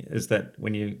Bay, is that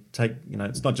when you take,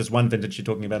 it's not just one vintage you're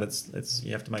talking about, it's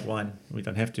you have to make wine. We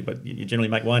don't have to, but you generally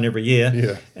make wine every year.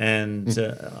 Yeah. And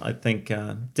I think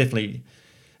definitely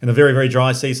in a very, very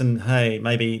dry season, hey,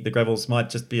 maybe the Gravels might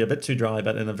just be a bit too dry,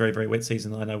 but in a very, very wet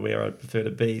season, I know where I'd prefer to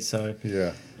be. So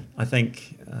yeah, I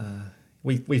think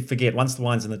we forget, once the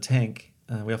wine's in the tank,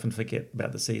 we often forget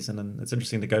about the season. And it's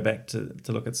interesting to go back to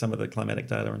look at some of the climatic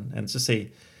data and to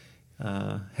see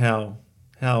how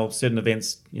certain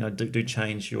events do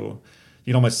change you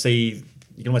can almost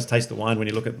taste the wine when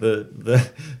you look at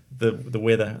the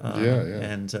weather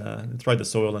and throw the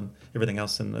soil and everything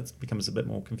else, and it becomes a bit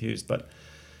more confused. But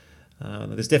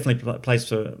there's definitely a place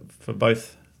for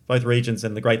both regions,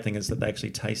 and the great thing is that they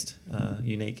actually taste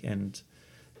unique and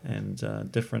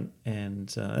different, and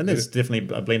there's definitely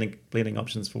blending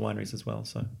options for wineries as well.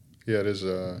 So yeah, it is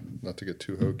not to get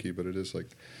too hokey, but it is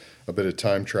like a bit of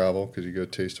time travel, because you go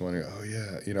taste wine and go, oh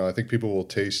yeah, I think people will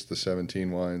taste the 17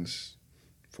 wines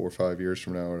 4 or 5 years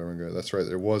from now or whatever and go, that's right,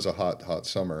 there was a hot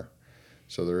summer,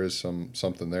 so there is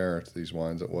something there to these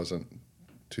wines. It wasn't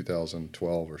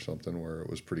 2012 or something where it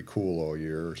was pretty cool all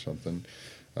year or something,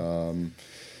 and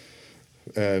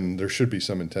there should be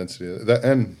some intensity that.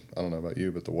 And I don't know about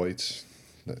you, but the whites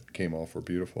that came off were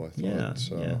beautiful, I thought.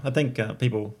 Yeah. I think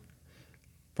people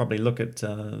probably look at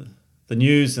the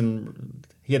news and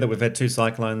hear that we've had 2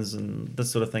 cyclones and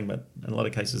this sort of thing, but in a lot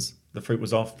of cases the fruit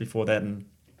was off before that, and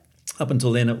up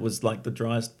until then it was like the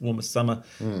driest, warmest summer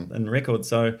in record.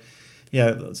 So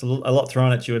yeah, it's a lot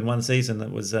thrown at you in one season.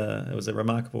 It was a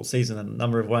remarkable season in a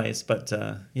number of ways, but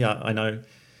I know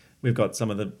we've got some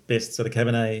of the best sort of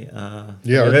Cabernet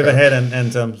we've ever had,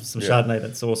 and some Chardonnay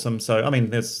that's awesome. So I mean,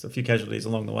 there's a few casualties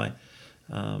along the way,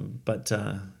 but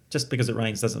just because it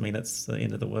rains doesn't mean it's the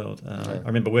end of the world. I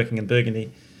remember working in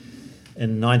Burgundy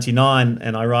in '99,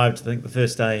 and I arrived. I think the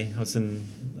first day I was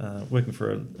working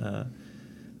for a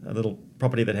little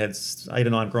property that had 8 or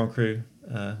 9 Grand Cru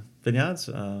vineyards,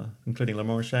 including Le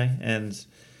Morichet, and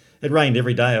it rained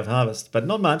every day of harvest, but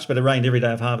not much, but it rained every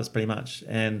day of harvest pretty much.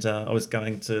 And I was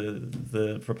going to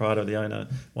the proprietor, the owner,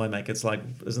 winemaker. It's like,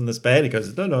 isn't this bad? He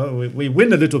goes, no, we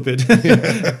win a little bit.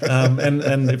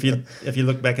 And if you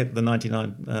look back at the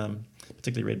 99,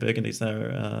 particularly red Burgundies,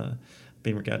 they're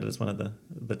being regarded as one of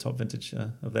the top vintage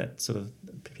of that sort of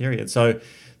period. So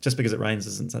just because it rains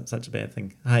isn't such a bad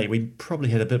thing. Hey, we probably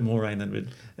had a bit more rain than we'd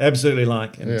absolutely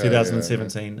like in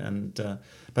 2017, and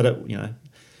but it,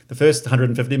 the first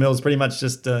 150 mils pretty much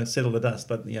just settled the dust.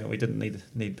 But we didn't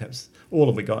need perhaps all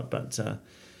of we got. But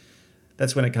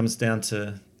that's when it comes down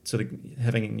to sort of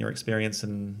having your experience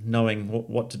and knowing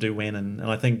what to do when. And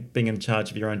I think being in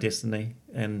charge of your own destiny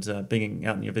and being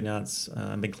out in your vineyards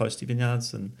and being close to your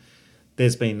vineyards. And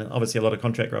there's been obviously a lot of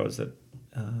contract growers that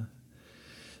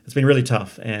it's been really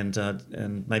tough, and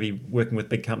maybe working with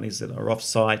big companies that are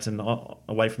off-site and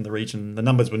away from the region. The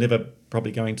numbers were never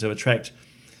probably going to attract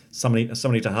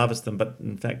somebody to harvest them, but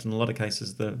in fact, in a lot of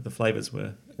cases, the flavours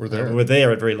were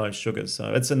there at very low sugars.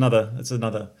 So it's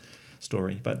another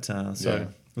story. But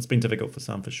it's been difficult for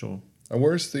some, for sure. And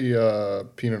where's the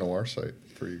Pinot Noir site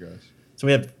for you guys? So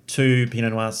we have 2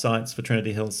 Pinot Noir sites for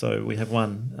Trinity Hill. So we have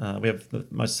one. We have the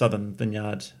most southern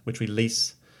vineyard, which we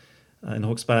lease in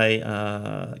Hawke's Bay,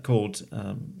 called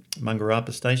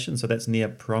Mangarapa Station. So that's near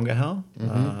Porongahau,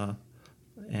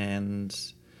 and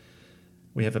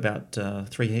we have about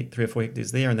 3 or 4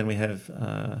 hectares there, and then we have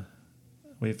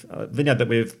we've a vineyard that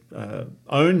we've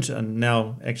owned and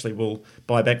now actually will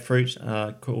buy back fruit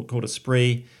called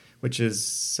Esprit, which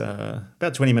is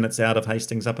about 20 minutes out of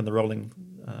Hastings, up in the rolling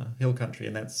hill country,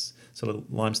 and that's sort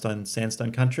of limestone,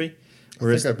 sandstone country.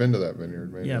 Whereas, I think I've been to that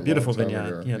vineyard. Maybe beautiful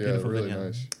vineyard. Beautiful really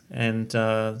vineyard. Nice. And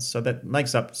so that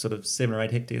makes up sort of 7 or 8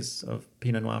 hectares of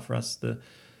Pinot Noir for us. The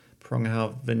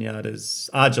Porongahau vineyard is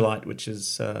argillite, which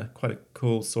is quite a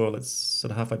cool soil. It's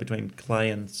sort of halfway between clay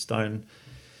and stone.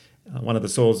 One of the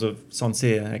soils of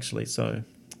Sancerre, actually. So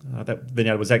that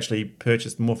vineyard was actually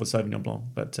purchased more for Sauvignon Blanc,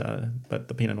 but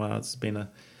the Pinot Noir has been a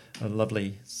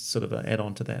lovely sort of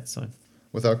add-on to that. So,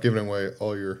 without giving away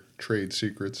all your trade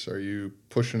secrets, are you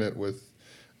pushing it with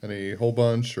any whole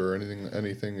bunch or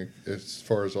anything as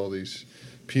far as all these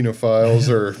Pinophiles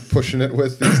are pushing it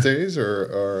with these days?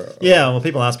 Or yeah, well,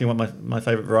 people ask me what my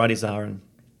favourite varieties are, and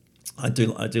I do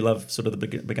love sort of the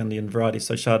Burgundian varieties,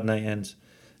 so Chardonnay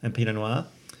and Pinot Noir,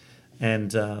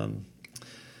 and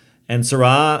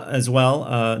Syrah as well,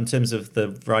 in terms of the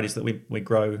varieties that we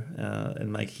grow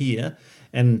and make here,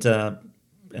 and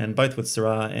both with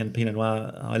Syrah and Pinot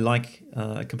Noir, I like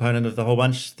a component of the whole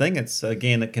bunch thing. It's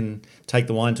again, it can take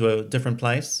the wine to a different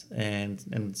place,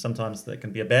 and sometimes that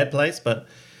can be a bad place, but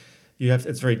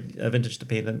it's very vintage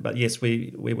dependent. But yes,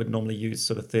 we would normally use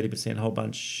sort of 30% whole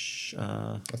bunch.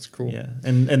 That's cool. Yeah,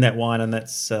 in that wine, and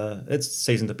that's it's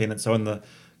season dependent. So in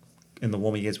the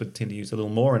warmer years, we'd tend to use a little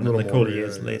more, and in the cooler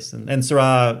years less, and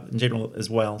Syrah in general as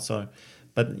well. So,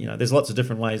 but there's lots of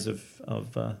different ways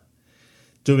of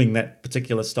doing that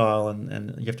particular style,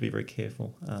 and you have to be very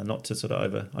careful not to sort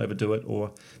of overdo it,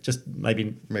 or just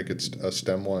maybe make it a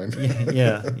stem wine.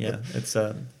 yeah. It's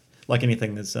like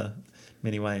anything. There's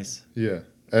many ways. Yeah,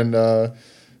 and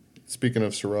speaking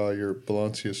of Syrah, your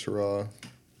Balancia Syrah,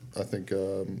 I think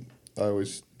I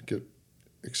always get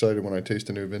excited when I taste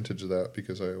a new vintage of that,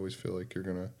 because I always feel like you're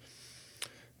gonna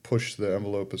push the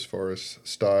envelope as far as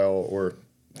style or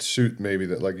suit, maybe,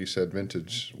 that, like you said,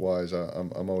 vintage wise.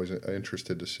 I'm always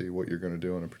interested to see what you're going to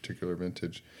do in a particular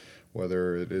vintage,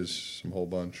 whether it is some whole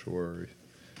bunch or,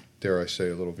 dare I say,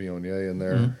 a little Viognier in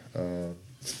there.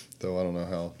 Though I don't know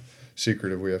how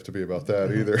secretive we have to be about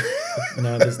that either.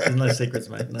 No, there's no secrets,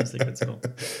 mate. No secrets at all.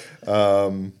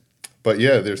 But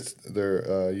yeah,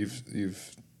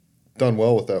 you've done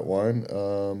well with that wine.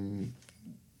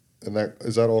 And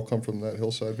does that all come from that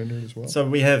hillside vineyard as well? So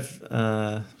we have,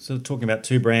 sort of talking about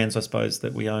 2 brands, I suppose,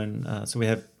 that we own. So we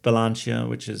have Balancia,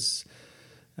 which is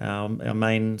our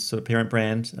main sort of parent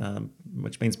brand,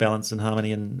 which means balance and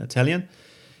harmony in Italian.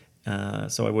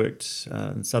 So I worked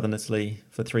in southern Italy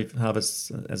for 3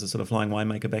 harvests as a sort of flying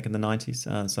winemaker back in the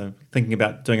 90s. So thinking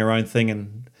about doing our own thing,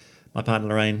 and my partner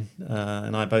Lorraine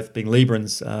and I both being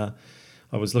Librans,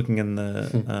 I was looking in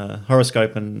the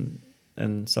horoscope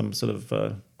and some sort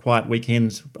of quiet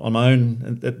weekend on my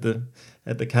own at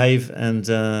the cave, and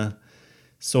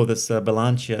saw this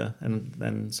Balancia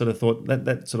and sort of thought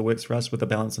that sort of works for us with the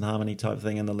balance and harmony type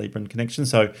thing and the Libran connection.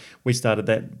 So we started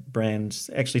that brand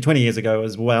actually 20 years ago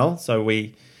as well. So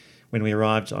we when we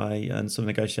arrived, I sort of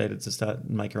negotiated to start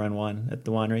and make our own wine at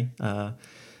the winery.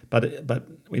 But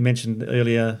we mentioned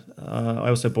earlier, I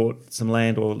also bought some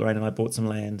land, or Lorraine and I bought some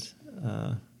land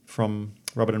from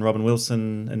Robert and Robin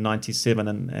Wilson in '97,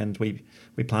 and we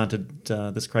planted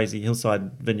this crazy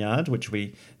hillside vineyard, which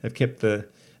we have kept the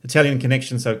Italian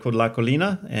connection, so called La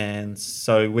Collina. And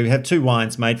so we have 2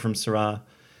 wines made from Syrah,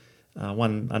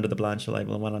 one under the Blancha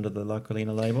label and one under the La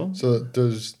Collina label. So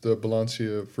does the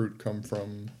Balancia fruit come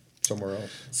from somewhere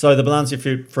else? So the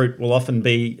Balancia fruit will often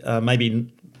be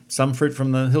maybe some fruit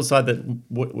from the hillside that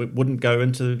wouldn't go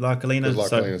into La Collina.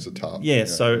 Because La Collina is the top. Yeah,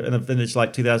 so in a vintage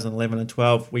like 2011 and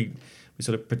 12, we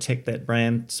sort of protect that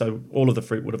brand. So all of the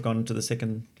fruit would have gone into the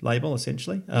second label,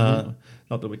 essentially. Not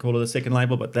that we call it a second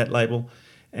label, but that label.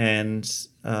 And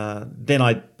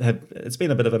then it's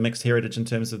been a bit of a mixed heritage in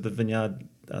terms of the vineyard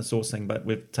sourcing, but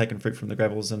we've taken fruit from the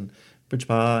Gravels and Bridge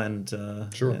Bar and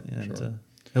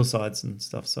hillsides and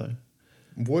stuff. So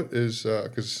what is,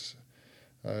 because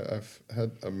I've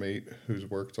had a mate who's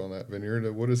worked on that vineyard.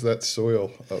 What is that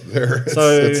soil up there?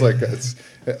 It's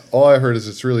all I heard is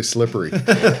it's really slippery.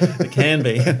 It can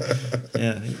be.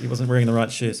 Yeah, he wasn't wearing the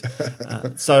right shoes.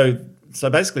 So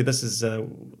basically, this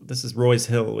is Roy's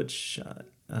Hill, which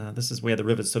this is where the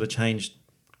rivers sort of changed.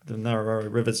 The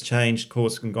Narrara rivers changed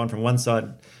course and gone from one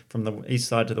side, from the east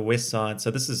side to the west side. So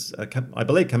this is, I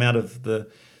believe, come out of the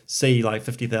sea like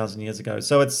 50,000 years ago.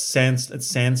 So it's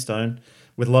sandstone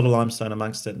with a lot of limestone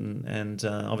amongst it, and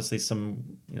obviously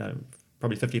some,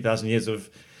 probably 50,000 years of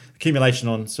accumulation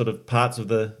on sort of parts of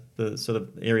the sort of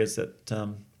areas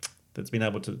that's been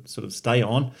able to sort of stay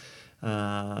on.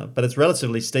 But it's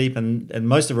relatively steep, and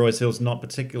most of Roy's Hill's not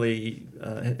particularly,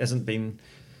 hasn't been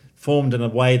formed in a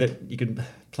way that you can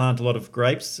plant a lot of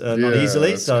grapes not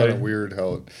easily. It's kind of weird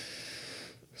how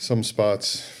some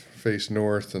spots face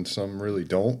north and some really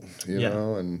don't, you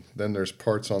know, and then there's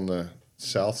parts on the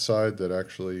south side that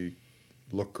actually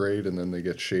look great, and then they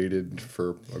get shaded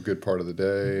for a good part of the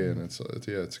day, and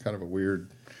it's kind of a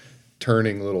weird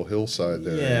turning little hillside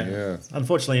there. Yeah.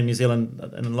 Unfortunately, in New Zealand,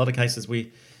 in a lot of cases,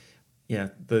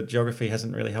 the geography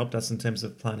hasn't really helped us in terms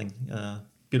of planting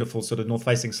beautiful sort of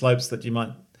north-facing slopes that you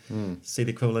might see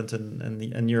the equivalent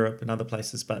in Europe and other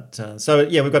places. But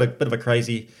we've got a bit of a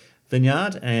crazy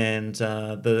vineyard, and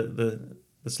the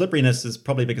slipperiness is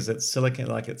probably because it's silicate,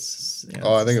 like it's.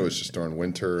 I think it was just during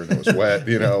winter and it was wet.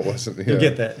 It wasn't. You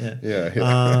get that,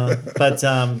 yeah. But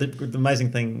the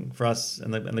amazing thing for us,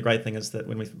 and the great thing is that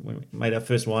when we made our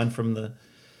first wine from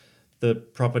the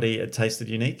property, it tasted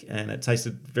unique, and it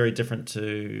tasted very different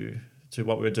to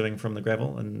what we were doing from the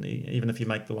Gravel. And even if you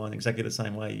make the wine exactly the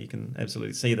same way, you can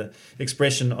absolutely see the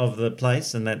expression of the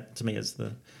place, and that to me is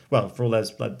for all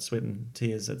those blood, sweat, and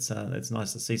tears, it's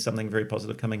nice to see something very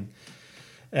positive coming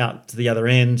out to the other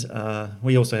end.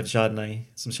 We also have some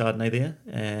Chardonnay there,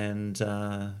 and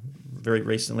very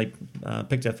recently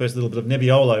picked our first little bit of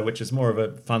Nebbiolo, which is more of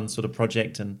a fun sort of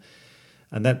project, and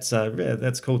that's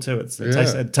cool too.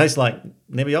 It tastes like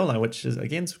Nebbiolo, which is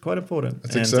again quite important.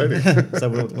 That's exciting. So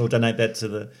we'll donate that to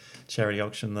the charity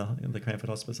auction, the Cranford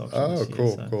Hospice auction. Oh,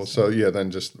 cool. So then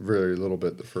just very little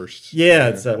bit the first.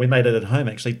 Yeah, we made it at home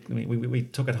actually. We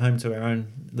took it home to our own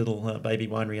little baby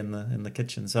winery in the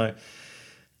kitchen. So.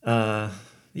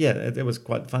 It was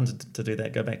quite fun to do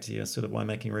that. Go back to your sort of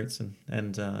winemaking roots,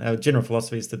 and our general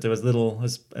philosophy is to do as little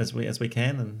as we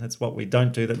can, and that's what we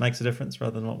don't do that makes a difference,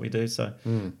 rather than what we do. So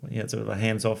it's sort of a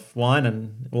hands-off wine,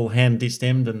 and all hand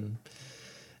destemmed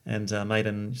and made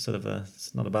in sort of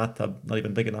it's not a bathtub, not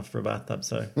even big enough for a bathtub.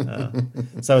 So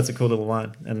so it's a cool little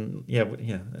wine, and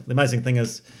the amazing thing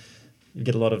is. You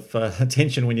get a lot of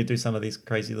attention when you do some of these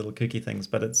crazy little kooky things,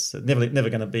 but it's never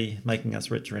going to be making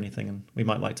us rich or anything. And we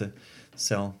might like to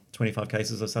sell 25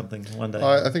 cases or something one day.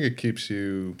 I think it keeps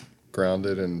you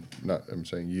grounded, and not I'm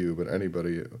saying you, but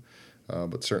anybody.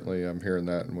 But certainly I'm hearing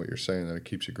that in what you're saying, that it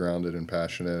keeps you grounded and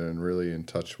passionate and really in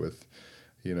touch with,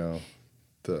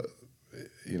 the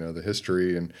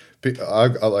history. And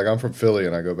I'm from Philly,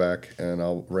 and I go back and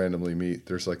I'll randomly meet.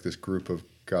 There's like this group of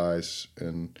guys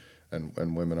and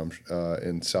women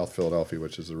in South Philadelphia,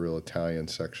 which is the real Italian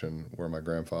section where my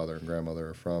grandfather and grandmother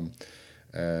are from.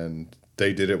 And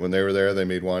they did it when they were there. They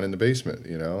made wine in the basement,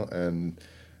 and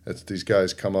these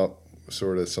guys come up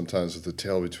sort of sometimes with the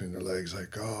tail between their legs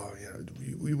like,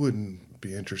 we wouldn't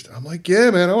be interested. I'm like, yeah,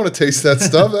 man, I want to taste that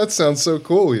stuff. That sounds so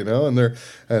cool, and we're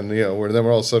all of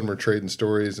a sudden we're trading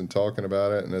stories and talking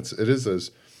about it. And it is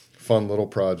those fun little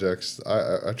projects.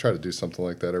 I try to do something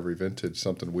like that every vintage,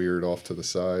 something weird off to the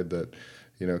side that,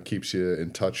 keeps you in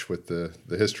touch with the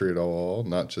history of it all,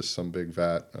 not just some big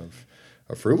vat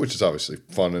fruit, which is obviously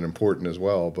fun and important as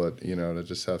well. But you know, to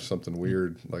just have something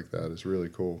weird like that is really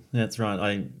cool. That's right.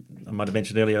 I might have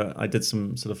mentioned earlier, I did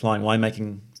some sort of flying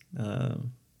winemaking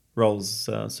roles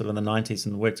sort of in the 90s,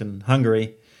 and worked in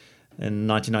Hungary in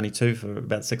 1992 for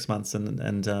about 6 months.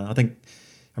 And I think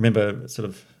I remember sort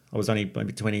of, I was only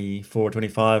maybe 24,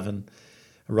 25, and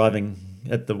arriving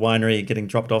at the winery, getting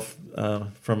dropped off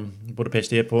from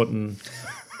Budapest airport, and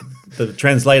the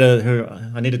translator who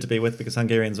I needed to be with, because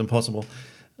Hungarian's impossible,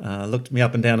 looked me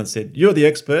up and down and said, "You're the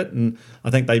expert." And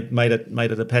I think they made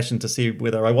it a passion to see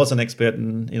whether I was an expert.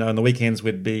 And you know, on the weekends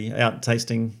we'd be out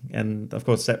tasting, and of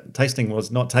course that tasting was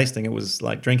not tasting; it was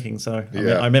like drinking. So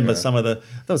I remember some of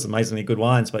those amazingly good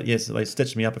wines. But yes, they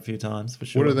stitched me up a few times for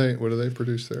sure. What do they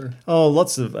produce there? Oh,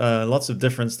 lots of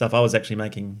different stuff. I was actually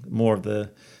making more of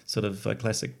the sort of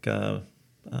classic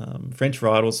French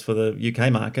varietals for the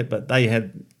UK market, but they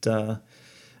had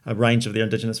a range of their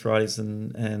indigenous varieties,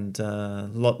 and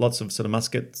lots of sort of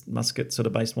muscat sort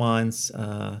of based wines.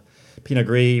 Pinot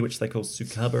Gris, which they call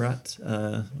Sucabarat,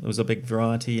 was a big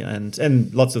variety,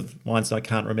 and lots of wines that I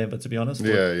can't remember, to be honest.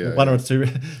 One or two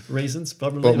reasons,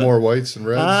 probably. But more whites and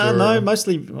reds? No,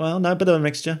 mostly, bit of a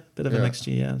mixture.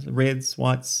 Yeah. Reds,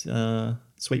 whites,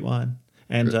 sweet wine,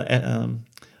 and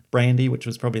brandy, which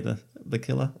was probably the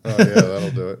killer. Oh, yeah,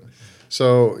 that'll do it.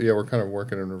 So, yeah, we're kind of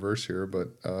working in reverse here, but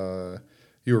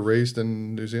you were raised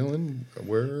in New Zealand?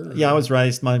 Where? Yeah, I was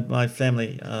raised, my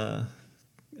family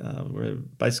were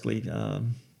basically,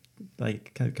 they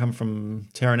come from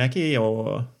Taranaki,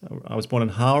 or I was born in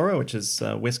Hawera, which is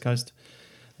west coast,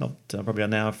 not probably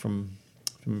an hour from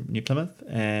New Plymouth.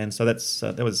 And so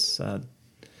that was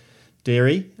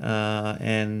dairy,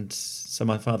 and so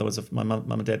my father my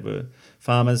mum and dad were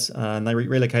farmers, and they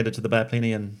relocated to the Bay of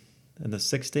Plenty in the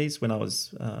 60s, when I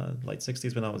was late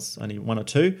 60s, when I was only 1 or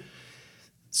 2.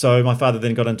 So my father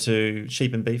then got into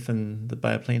sheep and beef in the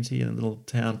Bay of Plenty, in a little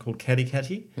town called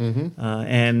Katikati.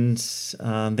 And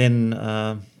then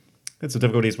had some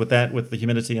difficulties with that, with the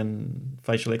humidity and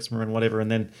facial eczema and whatever, and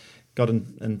then got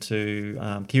into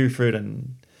kiwi fruit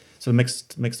and sort of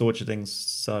mixed orchardings,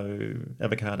 so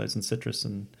avocados and citrus.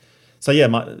 And so, yeah,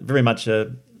 very much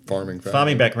a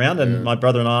farming background. And my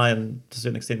brother and I, and to a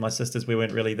certain extent my sisters, we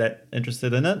weren't really that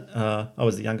interested in it. I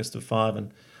was the youngest of 5,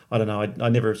 and I don't know, I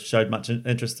never showed much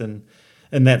interest in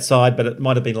that side, but it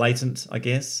might have been latent, I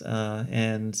guess.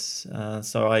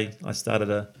 So I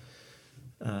started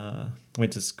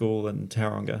went to school in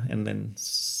Tauranga, and then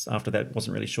after that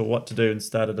wasn't really sure what to do, and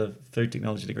started a food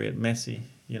technology degree at Massey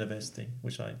University,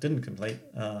 which I didn't complete.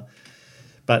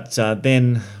 But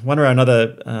then one way or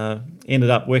another ended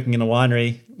up working in a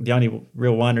winery, the only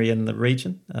real winery in the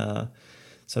region.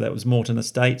 So that was Moreton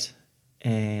Estate.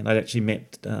 And I'd actually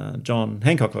met John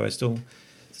Hancock, who I still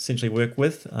essentially work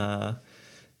with.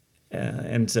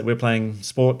 And we were playing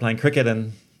cricket.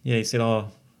 And yeah, he said, I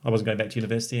wasn't going back to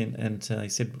university. And he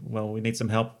said, well, we need some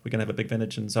help. We're going to have a big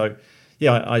vintage. And so,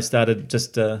 yeah, I started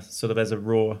just sort of as a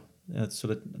raw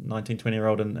sort of 19,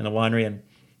 20-year-old in a winery,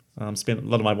 and spent a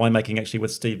lot of my winemaking actually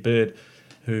with Steve Bird,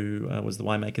 who was the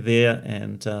winemaker there.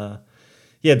 And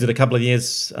did a couple of years.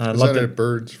 Is that a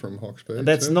Birds from Hawke's Bay?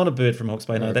 That's not a bird from Hawke's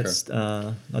Bay. No, okay. That's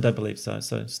I don't believe so.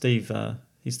 So Steve,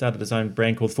 he started his own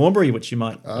brand called Thornbury, which you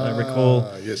might recall.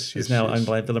 Yes, is now owned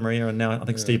by Villa Maria, and now I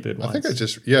think Steve Bird wines. I think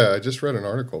I just read an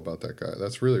article about that guy.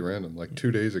 That's really random. Like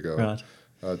 2 days ago, right?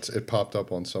 It popped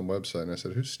up on some website, and I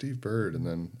said, "Who's Steve Bird?" And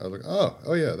then I looked,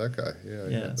 oh yeah, that guy.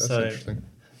 Yeah. That's interesting.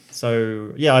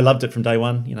 So yeah, I loved it from day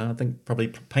one. You know, I think probably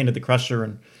painted the crusher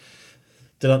and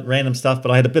did random stuff,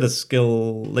 but I had a bit of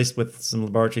skill, at least with some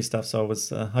laboratory stuff, so I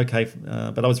was okay.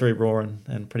 But I was very raw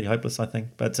and pretty hopeless, I think.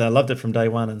 But I loved it from day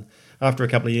one, and after a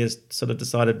couple of years, sort of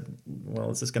decided,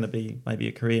 well, is this going to be maybe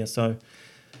a career? So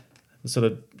I sort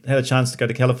of had a chance to go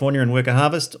to California and work a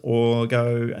harvest, or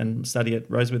go and study at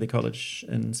Roseworthy College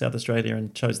in South Australia,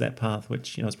 and chose that path,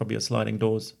 which, you know, is probably a sliding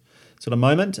doors sort of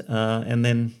moment. And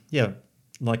then, yeah,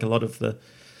 like a lot of the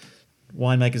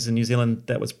winemakers in New Zealand,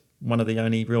 that was one of the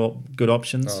only real good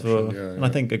options and I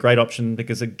think a great option,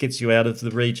 because it gets you out of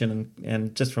the region,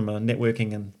 and just from a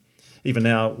networking, and even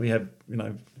now we have, you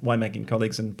know, winemaking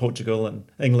colleagues in Portugal and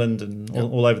England and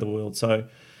all over the world. So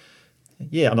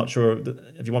yeah, I'm not sure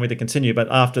if you want me to continue,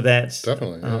 but after that,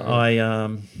 definitely, I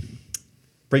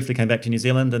briefly came back to New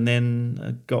Zealand, and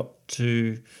then got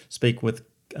to speak with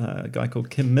a guy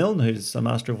called Kim Milne, who's a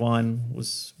master of wine,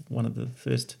 was one of the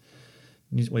first.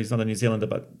 Well, he's not a New Zealander,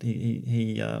 but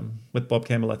he with Bob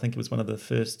Campbell, I think he was one of the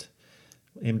first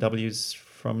MWs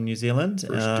from New Zealand.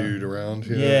 First dude around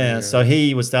here. Yeah, so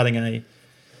he was starting a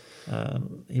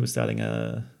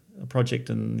project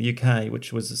in the UK,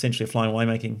 which was essentially a flying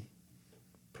winemaking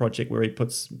project where he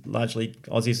puts largely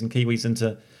Aussies and Kiwis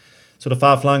into sort of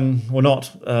far-flung or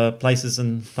not places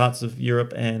in parts of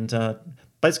Europe, and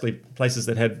basically places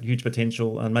that had huge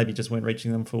potential and maybe just weren't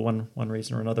reaching them for one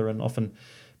reason or another, and often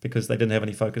because they didn't have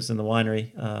any focus in the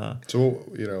winery. So,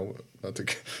 not to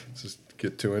just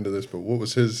get too into this, but what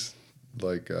was his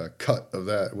cut of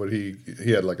that? What he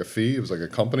had like a fee? It was like a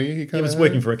company He was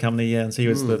working for a company, yeah, and so he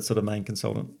was the sort of main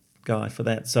consultant guy for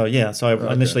that. So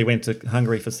I initially went to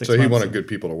Hungary for 6 months. So he wanted good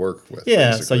people to work with.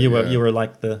 Yeah, so you were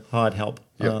like the hired help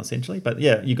essentially. But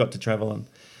yeah, you got to travel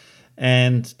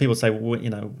and people say, well,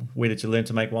 where did you learn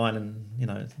to make wine?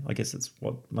 And I guess it's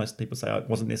what most people say. It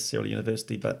wasn't necessarily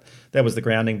university, but that was the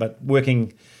grounding. But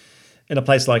working in a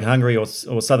place like Hungary or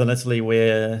southern Italy,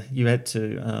 where you had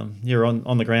to you're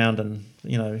on the ground, and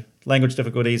language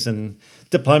difficulties and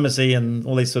diplomacy and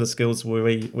all these sort of skills where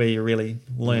you really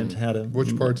learned how to.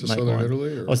 Which parts of southern wine.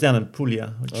 Italy? Or? I was down in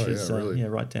Puglia, which is really?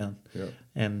 right down. Yeah.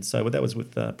 And so that was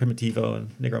with Primitivo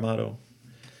and Negroamaro.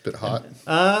 Bit hot.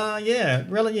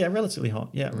 Relatively hot.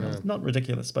 Yeah, not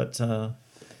ridiculous, but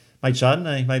made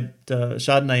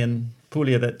Chardonnay in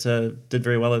Puglia that did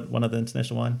very well at one of the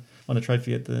international wine. Won a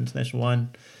trophy at the International Wine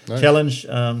Challenge,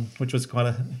 which was quite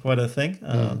a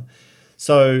thing.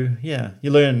 So yeah,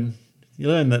 you learn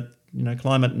that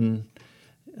climate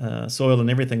and soil and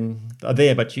everything are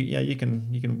there, but you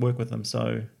can work with them.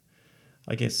 So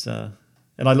I guess,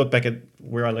 and I look back at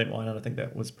where I learnt wine, and I think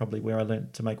that was probably where I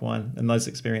learnt to make wine and those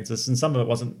experiences. And some of it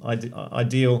wasn't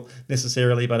ideal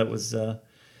necessarily, but it was a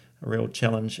real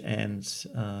challenge. And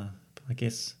I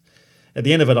guess at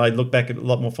the end of it, I look back at it a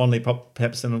lot more fondly,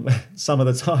 perhaps than some of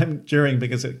the time during,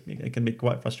 because it can be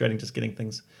quite frustrating just getting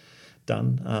things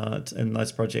done in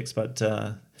those projects. But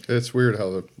it's weird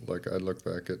how I look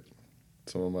back at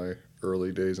some of my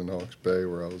early days in Hawke's Bay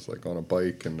where I was on a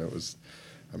bike, and it was,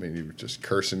 you were just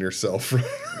cursing yourself.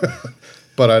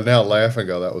 But I now laugh and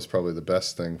go, that was probably the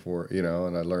best thing for,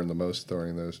 and I learned the most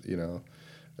during those, it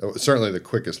was certainly the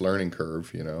quickest learning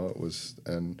curve, it was,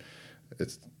 and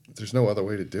there's no other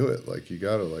way to do it. You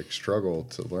got to struggle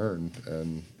to learn,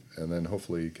 and then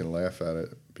hopefully you can laugh at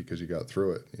it because you got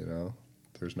through it.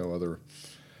 There's no other.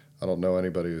 I don't know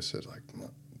anybody who said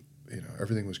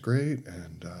everything was great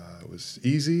and it was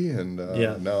easy and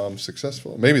now I'm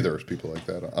successful. Maybe there's people like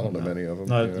that. I don't know many of them.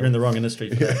 No, you're in the wrong industry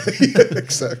for that. Yeah,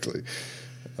 exactly.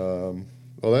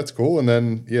 Well, that's cool. And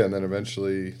then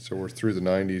eventually, so we're through the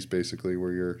 90s basically,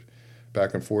 where you're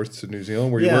back and forth to New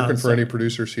Zealand. Were you working for any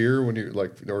producers here when you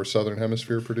or Southern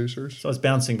Hemisphere producers? So I was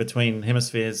bouncing between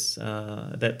hemispheres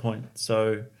at that point.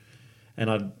 So,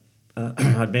 and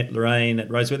I'd met Lorraine at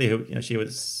Roseworthy, who she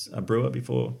was a brewer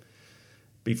before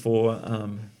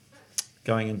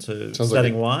going into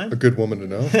studying wine. A good woman to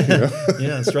know.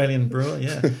 Yeah, Australian brewer.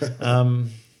 Yeah.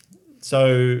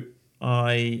 So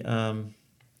I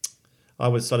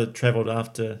was sort of travelled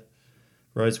after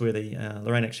Roseworthy.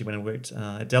 Lorraine actually went and worked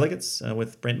at Delegates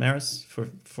with Brent Maris for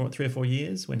 3 or 4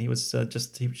 years when he was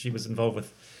she was involved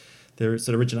with the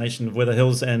sort of origination of Weather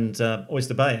Hills and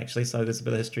Oyster Bay, actually. So there's a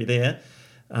bit of history there.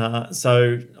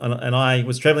 And I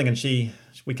was travelling, and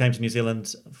we came to New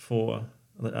Zealand for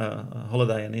a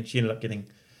holiday, and then she ended up getting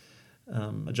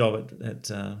a job at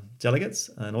Delegates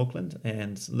in Auckland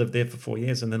and lived there for 4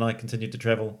 years. And then I continued to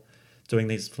travel doing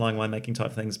these flying winemaking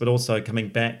type things, but also coming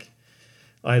back.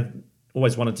 I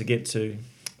always wanted to get to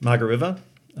Margaret River.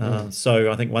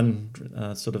 So I think one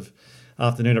sort of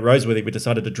afternoon at Roseworthy, we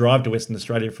decided to drive to Western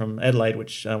Australia from Adelaide,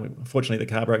 which fortunately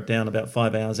the car broke down about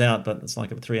 5 hours out, but it's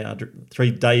like a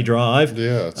 3-day drive.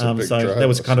 Yeah, it's a big drive. That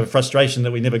was kind of a frustration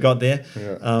that we never got there.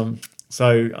 Yeah.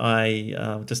 So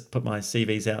I just put my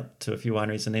CVs out to a few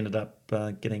wineries and ended up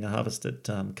getting a harvest at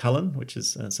Cullen, which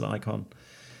is a sort of icon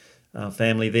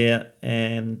family there,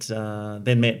 and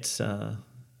then met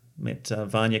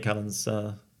Vanya Cullen's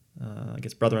I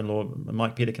guess brother-in-law,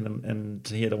 Mike Peterkin, and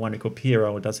he had a winery called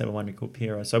Piero, or does have a winery called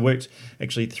Piero. So I worked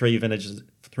actually three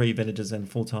vintages in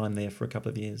full time there for a couple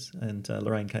of years, and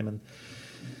Lorraine came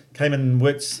and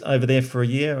worked over there for a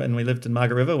year, and we lived in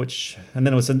Margaret River, and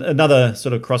then it was another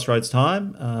sort of crossroads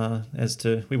time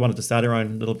we wanted to start our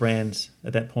own little brand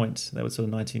at that point. That was sort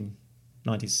of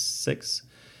 1996.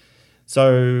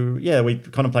 So yeah, we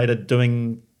contemplated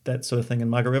doing that sort of thing in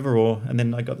Margaret River, and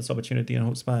then I got this opportunity in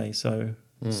Hawke's Bay. So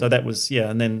that was,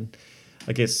 and then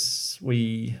I guess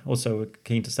we also were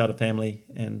keen to start a family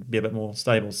and be a bit more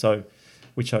stable. So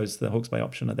we chose the Hawke's Bay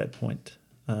option at that point.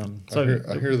 I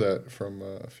hear that from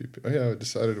a few people. Yeah, I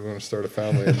decided we want to start a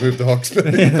family and move to Hawke's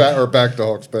Bay or back to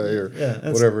Hawke's Bay or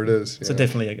whatever it is. It's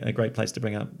definitely a great place to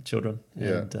bring up children.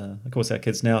 And of course, our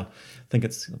kids now think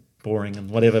it's boring and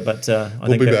whatever. But I We'll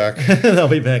think be back. they'll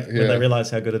be back when Yeah. they realize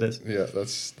how good it is. Yeah,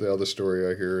 that's the other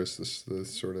story I hear is the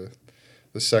sort of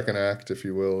the second act, if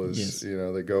you will, is Yes.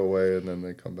 they go away and then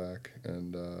they come back,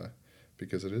 and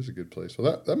because it is a good place.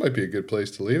 Well, that might be a good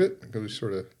place to leave it, because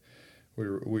we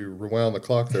rewound the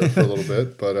clock there for a little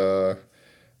bit, but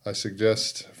I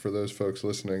suggest for those folks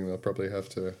listening, they'll probably have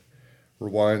to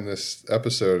rewind this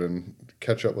episode and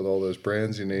catch up with all those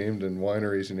brands you named and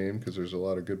wineries you named, because there's a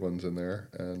lot of good ones in there.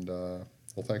 And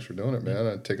well, thanks for doing it, man.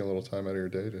 And taking a little time out of your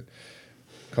day to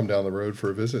come down the road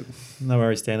for a visit. No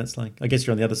worries, Dan. It's like, I guess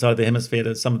you're on the other side of the hemisphere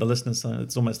to some of the listeners, so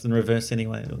it's almost in reverse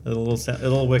anyway.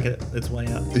 It'll all work its way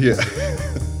out. Yeah.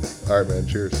 All right, man.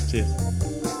 Cheers. Cheers.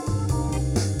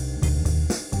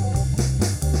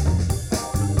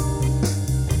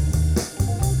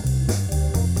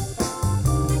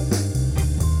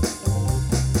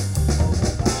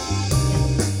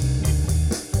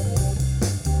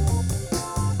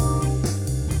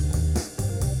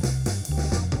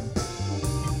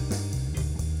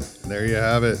 There you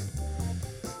have it.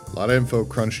 A lot of info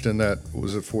crunched in that,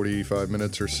 was it 45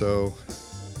 minutes or so?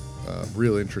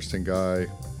 Really interesting guy.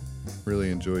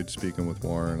 Really enjoyed speaking with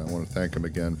Warren. I want to thank him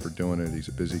again for doing it. He's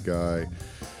a busy guy.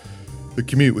 The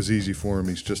commute was easy for him.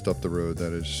 He's just up the road.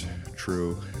 That is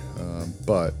true.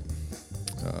 But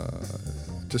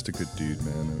just a good dude,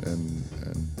 man. And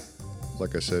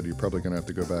like I said, you're probably going to have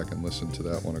to go back and listen to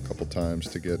that one a couple times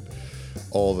to get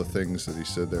all the things that he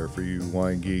said there. For you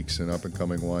wine geeks and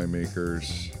up-and-coming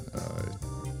winemakers,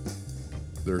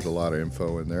 there's a lot of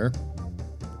info in there.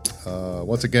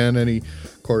 Once again, any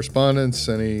correspondence,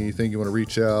 anything you want to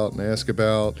reach out and ask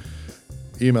about,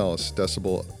 email us,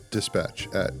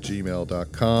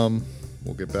 decibeldispatch@gmail.com.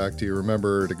 We'll get back to you.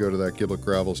 Remember to go to that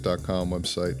gibletgravels.com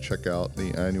website, check out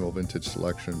the annual vintage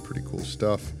selection, pretty cool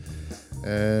stuff.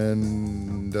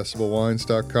 And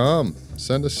decibelwines.com.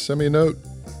 Send me a note.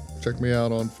 Check me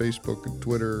out on Facebook and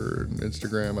Twitter and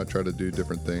Instagram. I try to do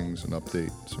different things and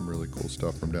update some really cool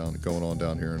stuff from going on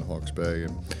down here in Hawke's Bay.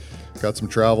 And got some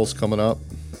travels coming up.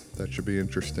 That should be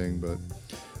interesting. But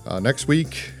next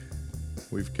week,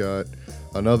 we've got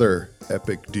another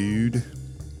epic dude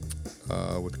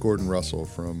with Gordon Russell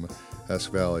from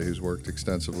Esk Valley, who's worked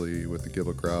extensively with the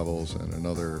Giblet Gravels, and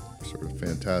another sort of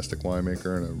fantastic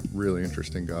winemaker and a really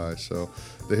interesting guy. So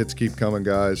the hits keep coming,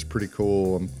 guys. Pretty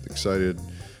cool. I'm excited.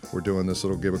 We're doing this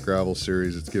little Giblet Gravel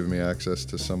series. It's giving me access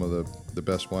to some of the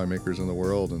best winemakers in the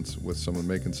world, and with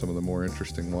making some of the more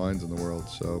interesting wines in the world.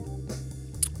 So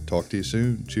talk to you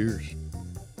soon. Cheers.